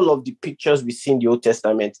all of the pictures we see in the Old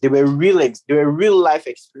Testament, they were real life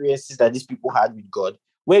experiences that these people had with God,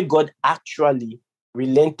 where God actually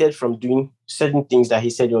relented from doing certain things that he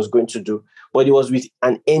said he was going to do, but it was with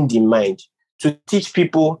an end in mind, to teach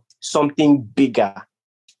people something bigger,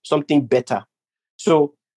 something better.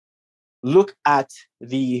 So look at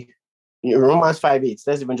the Romans 5:8.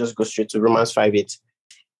 Let's even just go straight to Romans 5:8.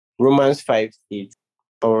 Romans 5:8.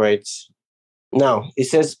 All right. Now it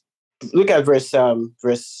says, look at verse 6.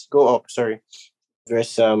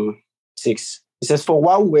 It says, for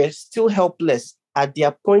while we're still helpless, at the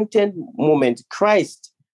appointed moment,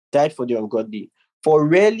 Christ died for the ungodly. For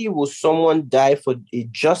rarely will someone die for a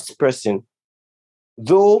just person,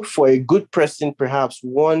 though for a good person, perhaps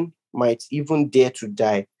one might even dare to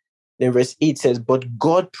die. Then verse 8 says, but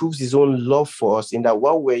God proves his own love for us in that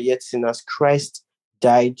while we're yet sinners, Christ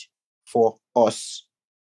died for us.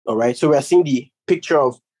 All right. So we're seeing the picture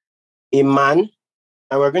of a man,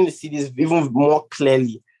 and we're going to see this even more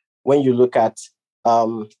clearly when you look at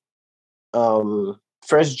 1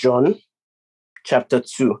 John chapter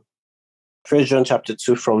 2. 1 John chapter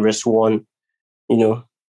 2 from verse 1.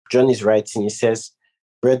 John is writing, he says,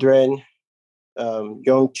 brethren,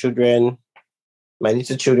 young children, my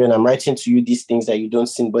little children, I'm writing to you these things that you don't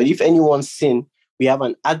sin. But if anyone sin, we have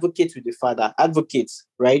an advocate with the Father. Advocate,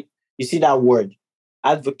 right? You see that word,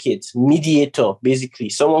 advocate, mediator, basically,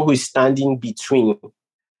 someone who is standing between.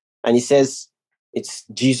 And he says, it's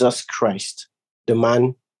Jesus Christ, the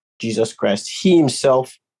man, Jesus Christ. He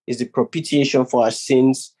himself is the propitiation for our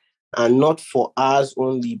sins, and not for ours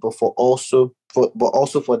only, but also for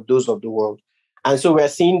those of the world. And so we're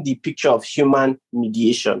seeing the picture of human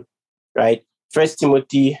mediation, right? 1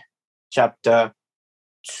 Timothy chapter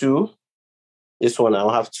 2. This one I'll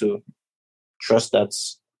have to trust that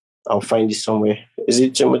I'll find this somewhere. Is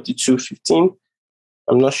it Timothy 2:15?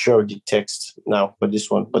 I'm not sure of the text now for this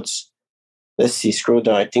one, but let's see, scroll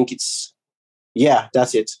down. I think that's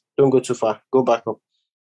it. Don't go too far. Go back up.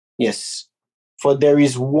 Yes. For there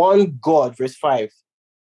is one God, verse 5,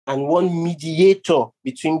 and one mediator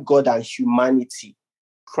between God and humanity,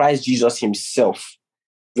 Christ Jesus himself.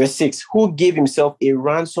 Verse 6, who gave himself a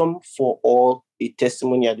ransom for all, a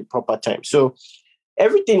testimony at the proper time. So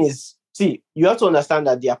everything is, you have to understand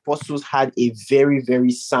that the apostles had a very,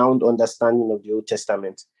 very sound understanding of the Old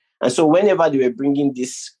Testament. And so whenever they were bringing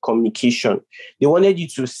this communication, they wanted you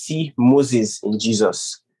to see Moses in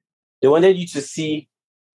Jesus. They wanted you to see,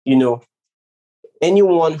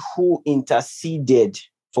 anyone who interceded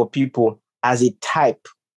for people as a type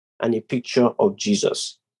and a picture of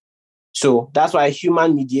Jesus. So that's why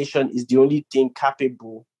human mediation is the only thing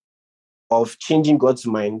capable of changing God's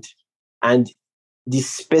mind. And the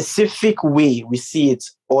specific way we see it,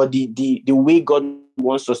 or the way God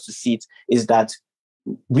wants us to see it, is that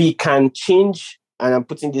we can change, and I'm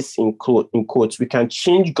putting this in quotes, we can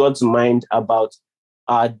change God's mind about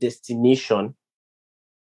our destination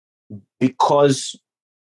because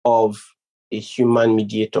of a human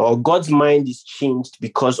mediator, or God's mind is changed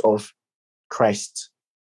because of Christ.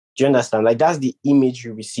 Do you understand? Like, that's the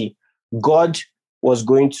imagery we see. God was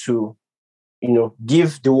going to,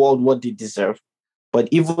 give the world what they deserve, but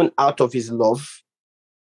even out of his love,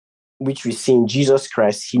 which we see in Jesus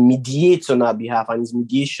Christ, he mediates on our behalf, and his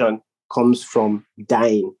mediation comes from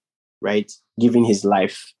dying, right? Giving his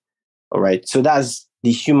life. All right. So that's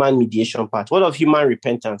the human mediation part. What of human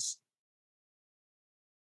repentance?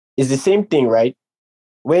 It's the same thing, right?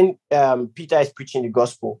 When Peter is preaching the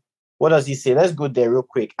gospel, what does he say? Let's go there real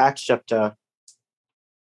quick. Acts chapter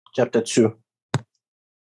 2.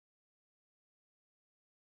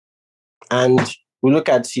 And we look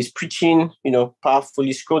at his preaching,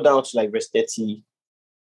 powerfully. Scroll down to like verse 38.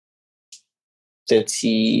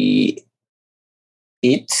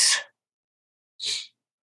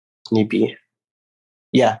 Maybe.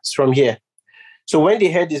 Yeah, it's from here. So when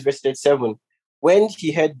they heard this, verse 37, when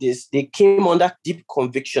he heard this, they came under deep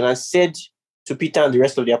conviction and said to Peter and the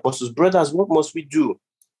rest of the apostles, brothers, what must we do?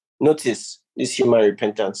 Notice this human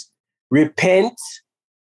repentance. Repent,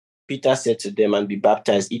 Peter said to them, and be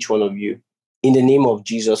baptized, each one of you, in the name of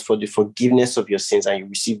Jesus for the forgiveness of your sins, and you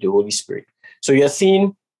receive the Holy Spirit. So you're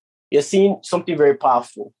seeing something very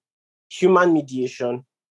powerful. Human mediation,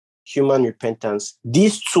 human repentance.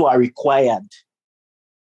 These two are required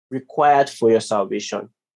for your salvation.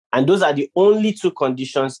 And those are the only two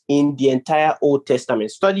conditions in the entire Old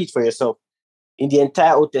Testament. Study it for yourself. In the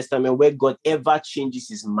entire Old Testament where God ever changes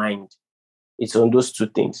his mind, it's on those two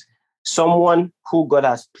things. Someone who God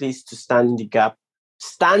has placed to stand in the gap,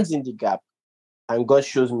 stands in the gap, and God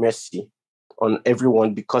shows mercy on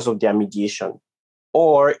everyone because of their mediation.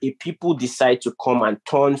 Or if people decide to come and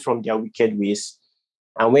turn from their wicked ways,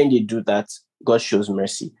 and when they do that, God shows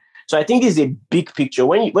mercy. So I think this is a big picture.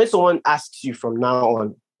 When someone asks you from now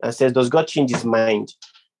on and says, does God change his mind?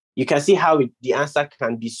 You can see how the answer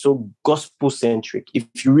can be so gospel-centric if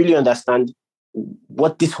you really understand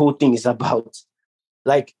what this whole thing is about.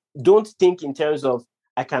 Like, don't think in terms of,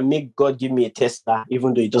 I can make God give me a Tesla,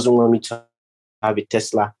 even though he doesn't want me to have a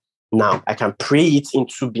Tesla now. I can pray it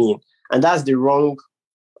into being. And that's the wrong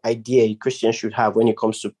idea a Christian should have when it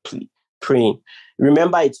comes to praying.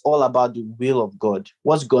 Remember, it's all about the will of God.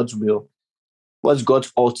 What's God's will? What's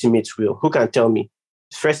God's ultimate will? Who can tell me?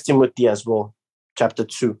 1 Timothy as well, chapter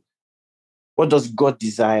 2. What does God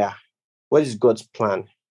desire? What is God's plan?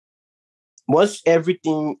 Once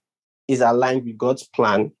everything is aligned with God's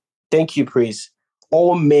plan, thank you, praise,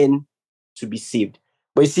 all men to be saved.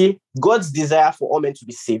 But you see, God's desire for all men to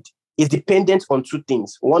be saved is dependent on two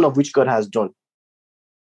things, one of which God has done.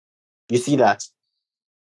 You see that?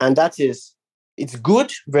 And that is, it's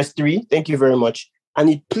good, verse 3, thank you very much. And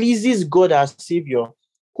it pleases God our Savior,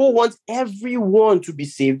 who wants everyone to be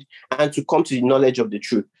saved and to come to the knowledge of the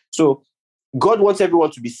truth. So God wants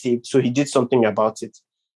everyone to be saved, so he did something about it.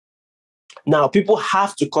 Now, people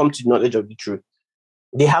have to come to the knowledge of the truth.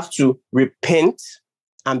 They have to repent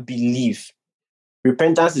and believe.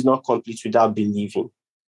 Repentance is not complete without believing,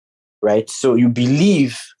 right? So you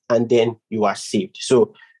believe and then you are saved.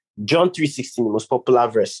 So John 3:16, the most popular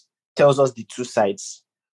verse, tells us the two sides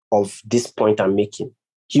of this point I'm making.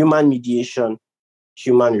 Human mediation,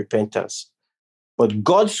 human repentance. But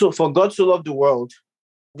for God so loved the world,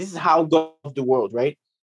 this is how God loved the world, right?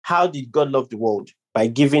 How did God love the world? By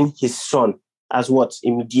giving his son as what? A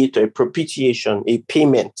mediator, a propitiation, a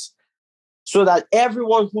payment. So that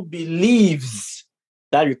everyone who believes,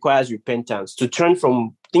 that requires repentance, to turn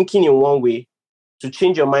from thinking in one way, to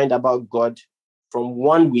change your mind about God from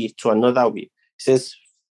one way to another way. It says,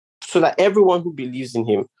 so that everyone who believes in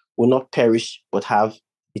him will not perish, but have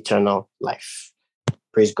eternal life.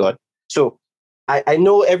 Praise God. So I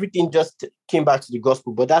know everything just came back to the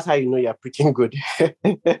gospel, but that's how you know you're preaching good.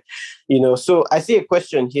 So I see a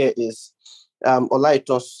question here is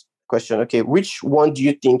Olaiton's question. Okay, which one do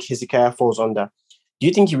you think Hezekiah falls under? Do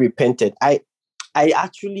you think he repented? I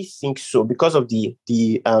actually think so because of the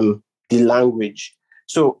language.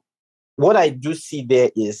 So what I do see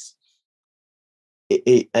there is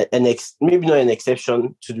maybe not an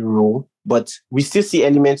exception to the rule, but we still see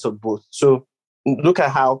elements of both. So look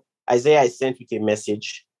at how Isaiah is sent with a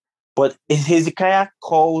message, but Hezekiah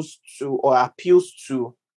calls to or appeals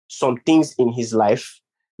to some things in his life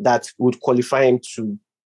that would qualify him to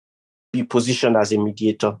be positioned as a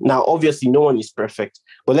mediator. Now, obviously, no one is perfect,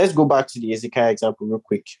 but let's go back to the Hezekiah example real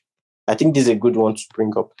quick. I think this is a good one to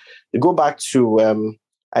bring up. We go back to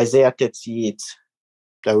Isaiah 38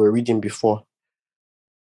 that we were reading before,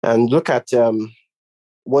 and look at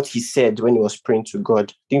what he said when he was praying to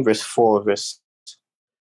God. I think verse 4, verse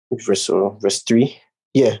 3.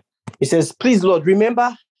 Yeah. He says, please, Lord,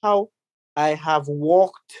 remember how I have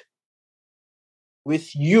walked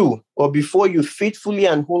with you or before you faithfully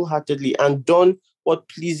and wholeheartedly and done what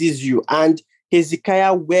pleases you. And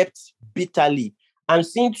Hezekiah wept bitterly. I'm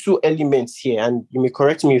seeing two elements here, and you may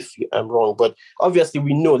correct me if I'm wrong, but obviously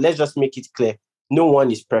we know, let's just make it clear, no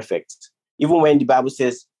one is perfect. Even when the Bible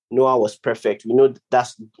says Noah was perfect, we know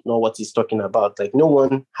that's not what he's talking about. Like, no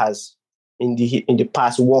one has in the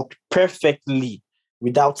past walked perfectly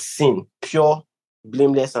without sin, pure,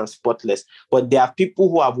 blameless, and spotless. But there are people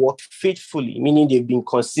who have walked faithfully, meaning they've been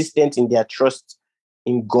consistent in their trust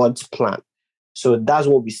in God's plan. So that's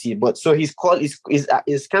what we see. But so his call is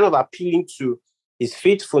kind of appealing to his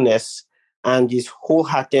faithfulness and his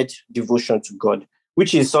wholehearted devotion to God,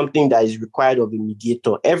 which is something that is required of a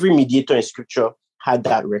mediator. Every mediator in scripture had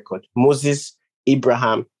that record. Moses,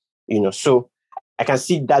 Abraham, so I can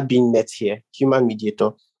see that being met here, human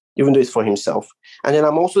mediator, even though it's for himself. And then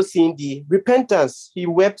I'm also seeing the repentance. He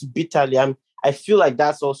wept bitterly. I feel like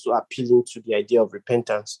that's also appealing to the idea of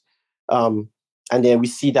repentance. And then we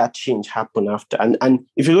see that change happen after. And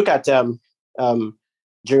if you look at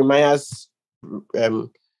Jeremiah's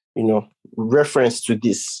reference to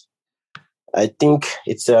this, I think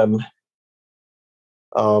it's Jeremiah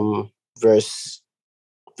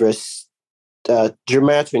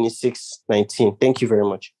 26:19. Thank you very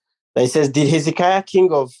much. It says, did Hezekiah,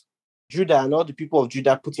 king of Judah, and all the people of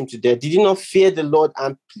Judah put him to death? Did he not fear the Lord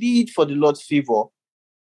and plead for the Lord's favor?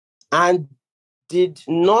 And did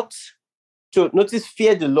not, so notice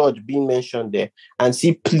fear the Lord being mentioned there, and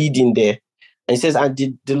see pleading there. And it says, and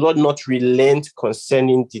did the Lord not relent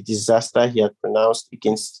concerning the disaster he had pronounced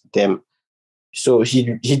against them? So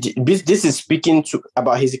this is speaking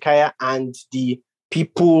about Hezekiah and the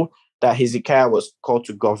people that Hezekiah was called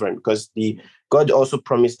to govern, because God also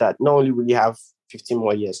promised that not only will he have 15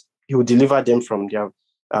 more years, he will deliver them from their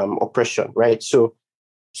oppression, right? So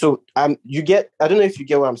you get, I don't know if you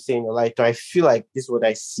get what I'm saying, like, I feel like this is what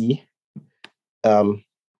I see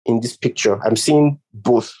in this picture. I'm seeing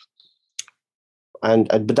both.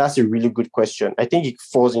 But that's a really good question. I think it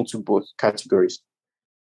falls into both categories.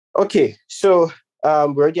 Okay, so we're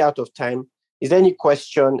already out of time. Is there any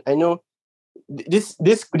question? I know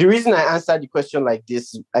the reason I answered the question like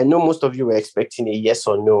this, I know most of you were expecting a yes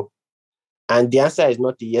or no. And the answer is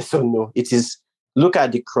not a yes or no. It is look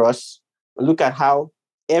at the cross, look at how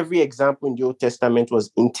every example in the Old Testament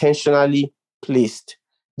was intentionally placed.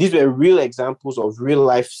 These were real examples of real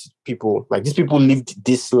life people. Like these people lived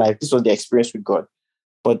this life. This was their experience with God.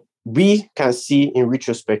 But we can see in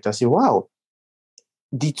retrospect and say, wow,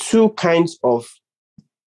 the two kinds of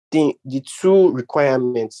the two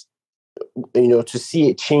requirements, to see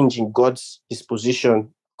a change in God's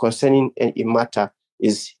disposition concerning a matter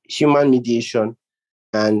is human mediation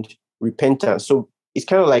and repentance. So it's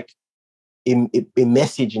kind of like a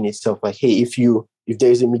message in itself. Like, hey, if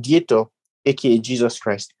there is a mediator, aka Jesus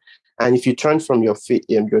Christ, and if you turn from your faith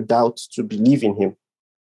and your doubt to believe in him,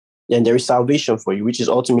 then there is salvation for you, which is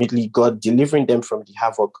ultimately God delivering them from the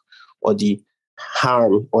havoc or the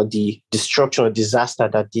harm or the destruction or disaster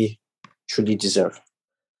that they truly deserve.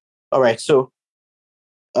 All right, so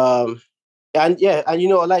Olaito,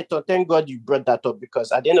 thank God you brought that up,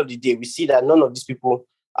 because at the end of the day, we see that none of these people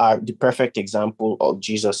are the perfect example of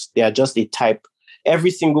Jesus. They are just a type. Every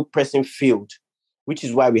single person failed, which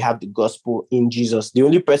is why we have the gospel in Jesus. The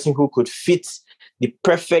only person who could fit the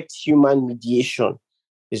perfect human mediation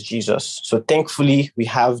is Jesus. So thankfully, we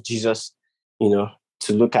have Jesus,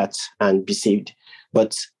 to look at and be saved.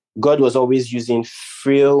 But God was always using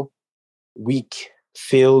frail, weak,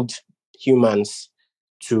 failed humans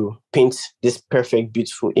to paint this perfect,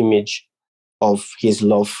 beautiful image of his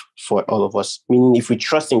love for all of us. Meaning, if we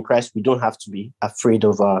trust in Christ, we don't have to be afraid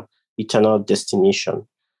of our eternal destination.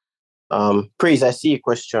 Praise, I see a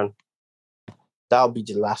question. That'll be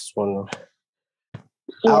the last one.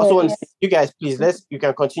 I also want to say, you guys, please, you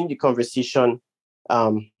can continue the conversation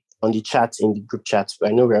on the chat, in the group chat.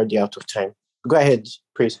 I know we're already out of time. Go ahead,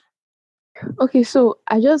 Praise. Okay, so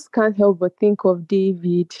I just can't help but think of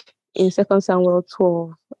David in 2 Samuel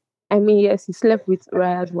 12. I mean, yes, he slept with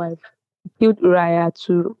Uriah's wife, killed Uriah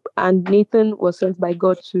too, and Nathan was sent by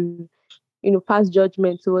God to, pass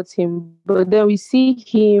judgment towards him. But then we see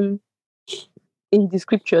him in the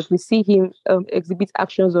scriptures, we see him exhibit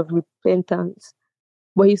actions of repentance,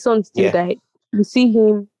 but his son still died. We see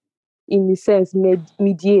him, in a sense,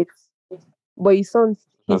 mediate, but his son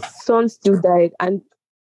still died, and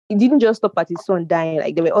it didn't just stop at his son dying.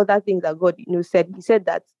 Like, there were other things that God, said. He said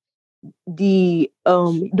that though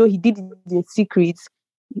he did it in secret,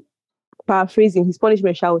 paraphrasing, his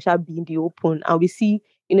punishment shall be in the open. And we see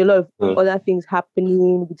in a lot of other things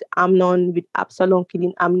happening with Amnon, with Absalom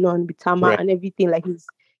killing Amnon, with Tamar, and everything like this.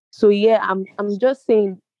 So I'm just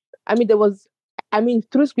saying,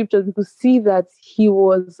 through scriptures we could see that he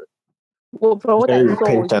was, from what I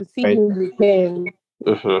saw, we could see him repent.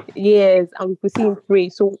 Yes, and we could see him pray.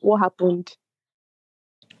 So what happened?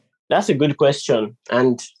 That's a good question,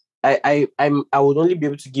 and I would only be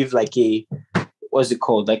able to give like a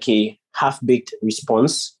half-baked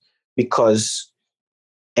response, because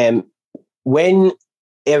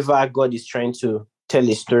whenever God is trying to tell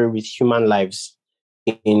a story with human lives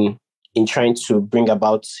in trying to bring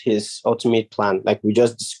about his ultimate plan, like we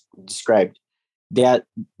just described,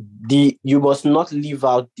 you must not leave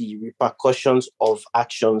out the repercussions of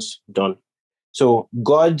actions done. So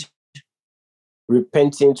God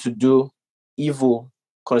repenting to do evil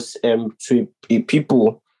to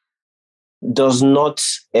people does not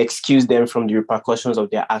excuse them from the repercussions of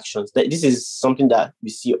their actions. This is something that we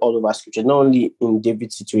see all over scripture, not only in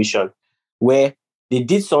David's situation, where they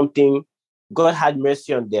did something, God had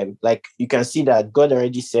mercy on them. Like, you can see that God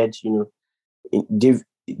already said,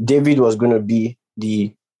 David was going to be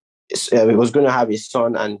was going to have a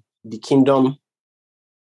son, and his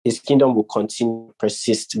kingdom will continue to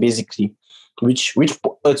persist, basically, which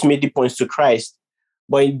ultimately points to Christ.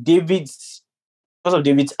 But because of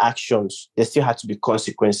David's actions, there still had to be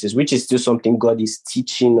consequences, which is still something God is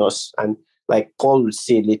teaching us. And like Paul would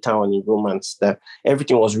say later on in Romans, that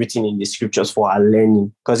everything was written in the scriptures for our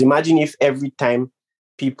learning. Because imagine if every time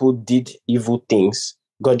people did evil things,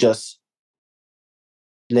 God just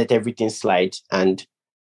let everything slide. And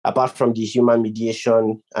apart from the human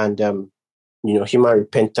mediation and human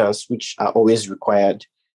repentance, which are always required,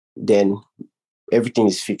 then everything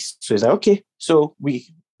is fixed. So it's like, okay, so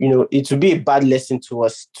it will be a bad lesson to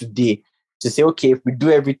us today to say, okay, if we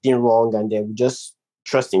do everything wrong and then we just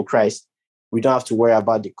trust in Christ, we don't have to worry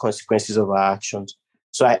about the consequences of our actions.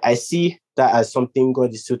 So I see that as something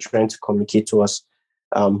God is still trying to communicate to us,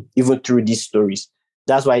 even through these stories.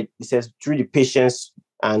 That's why it says through the patience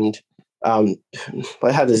and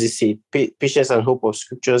but how does it say? Patience and hope of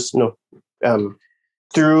scriptures? No.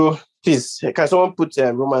 Through, please, can someone put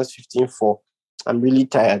Romans 15:4? I'm really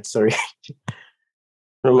tired, sorry.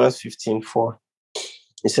 Romans 15:4.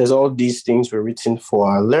 It says all these things were written for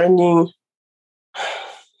our learning.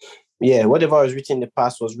 Yeah, whatever was written in the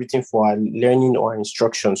past was written for our learning or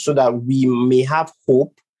instruction, so that we may have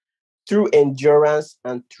hope through endurance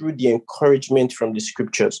and through the encouragement from the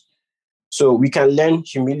scriptures. So we can learn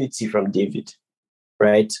humility from David,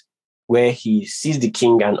 right? Where he sees the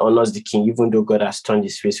king and honors the king, even though God has turned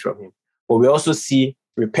his face from him. But we also see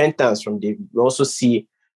repentance from David. We also see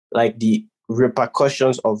like the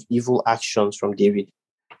repercussions of evil actions from David.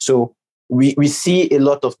 So we see a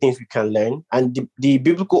lot of things we can learn. And the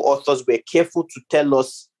biblical authors were careful to tell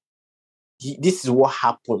us this is what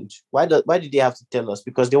happened. Why did they have to tell us?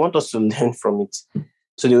 Because they want us to learn from it.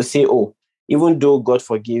 So they will say, oh, even though God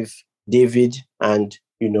forgave David and,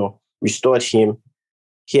 restored him,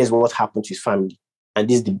 here's what happened to his family. And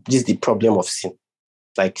this is the problem of sin.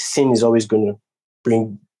 Like sin is always going to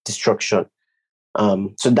bring destruction.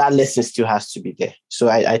 So that lesson still has to be there. So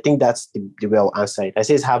I think that's the way I'll answer it. I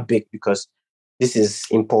say it's half baked because this is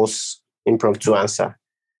impromptu answer.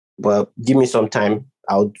 But give me some time.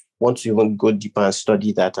 I would want to even go deeper and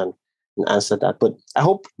study that and answer that. But I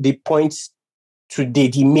hope the points today,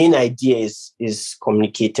 the main idea is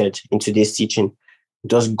communicated in today's teaching.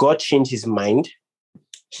 Does God change his mind?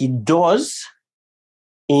 He does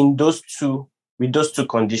with those two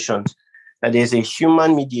conditions. That there's a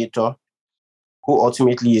human mediator who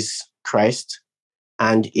ultimately is Christ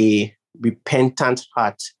and a repentant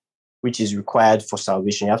heart, which is required for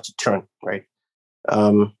salvation. You have to turn, right?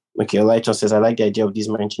 Okay, Lighton says, I like the idea of these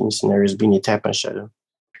mind-changing scenarios being a type and shadow.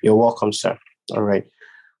 You're welcome, sir. All right.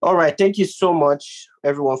 Thank you so much,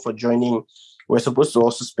 everyone, for joining. We're supposed to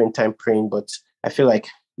also spend time praying, but I feel like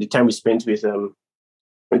the time we spent with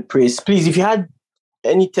praise. Please, if you had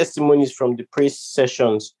any testimonies from the praise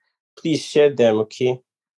sessions, please share them, okay?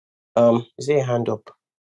 Is there a hand up?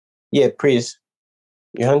 Yeah, praise.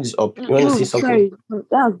 Your hand is up. You want to say something? Sorry,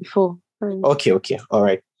 that was before. Sorry. Okay. All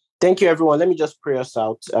right. Thank you, everyone. Let me just pray us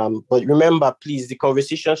out. But remember, please, the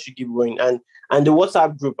conversation should keep going. And the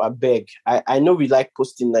WhatsApp group, I beg. I know we like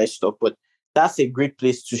posting nice stuff, but that's a great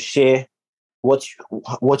place to share what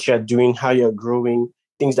you're doing, how you're growing,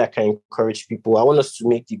 things that can encourage people. I want us to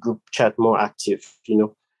make the group chat more active.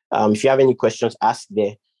 If you have any questions, ask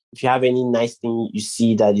there. If you have any nice thing you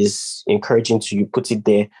see that is encouraging to you, put it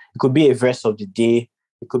there. It could be a verse of the day.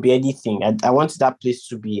 It could be anything. I want that place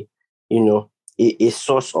to be, a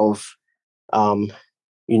source of,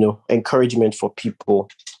 encouragement for people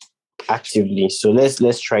actively. So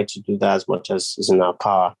let's try to do that as much as is in our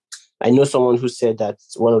power. I know someone who said that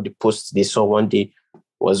one of the posts they saw one day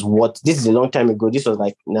was this is a long time ago. This was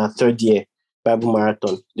like in our third year Bible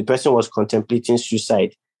marathon. The person was contemplating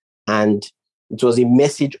suicide, and it was a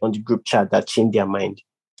message on the group chat that changed their mind.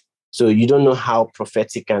 So you don't know how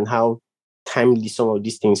prophetic and how timely some of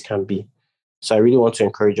these things can be. So I really want to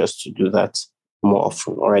encourage us to do that more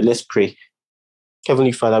often. All right, let's pray.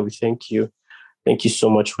 Heavenly Father, we thank you. Thank you so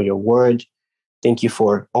much for your word. Thank you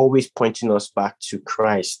for always pointing us back to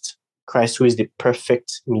Christ. Christ, who is the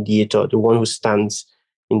perfect mediator, the one who stands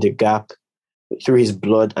in the gap through his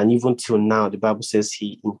blood. And even till now, the Bible says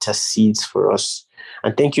he intercedes for us.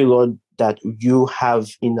 And thank you, Lord, that you have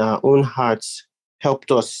in our own hearts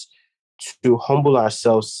helped us to humble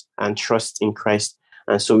ourselves and trust in Christ.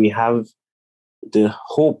 And so we have the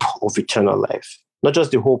hope of eternal life. Not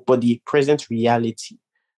just the hope, but the present reality.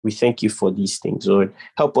 We thank you for these things, Lord.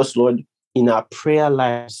 Help us, Lord, in our prayer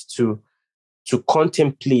lives to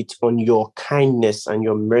contemplate on your kindness and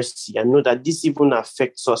your mercy, and know that this even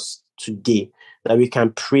affects us today, that we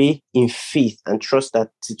can pray in faith and trust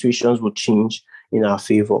that situations will change in our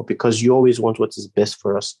favor, because you always want what is best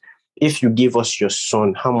for us. If you give us your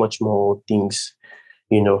son, how much more things,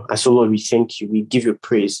 And so, Lord, we thank you. We give you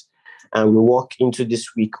praise, and we walk into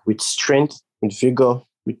this week with strength, with vigor,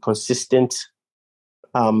 with consistent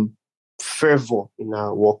fervor in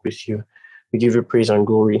our walk with you. We give you praise and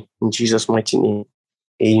glory in Jesus' mighty name.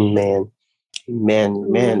 Amen. Amen.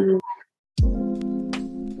 Amen.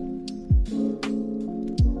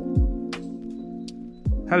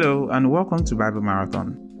 Hello and welcome to Bible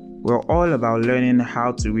Marathon. We're all about learning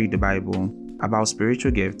how to read the Bible, about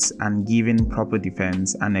spiritual gifts, and giving proper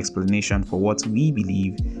defense and explanation for what we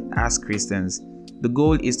believe as Christians. The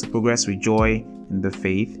goal is to progress with joy in the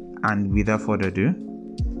faith, and without further ado,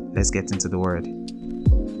 let's get into the word.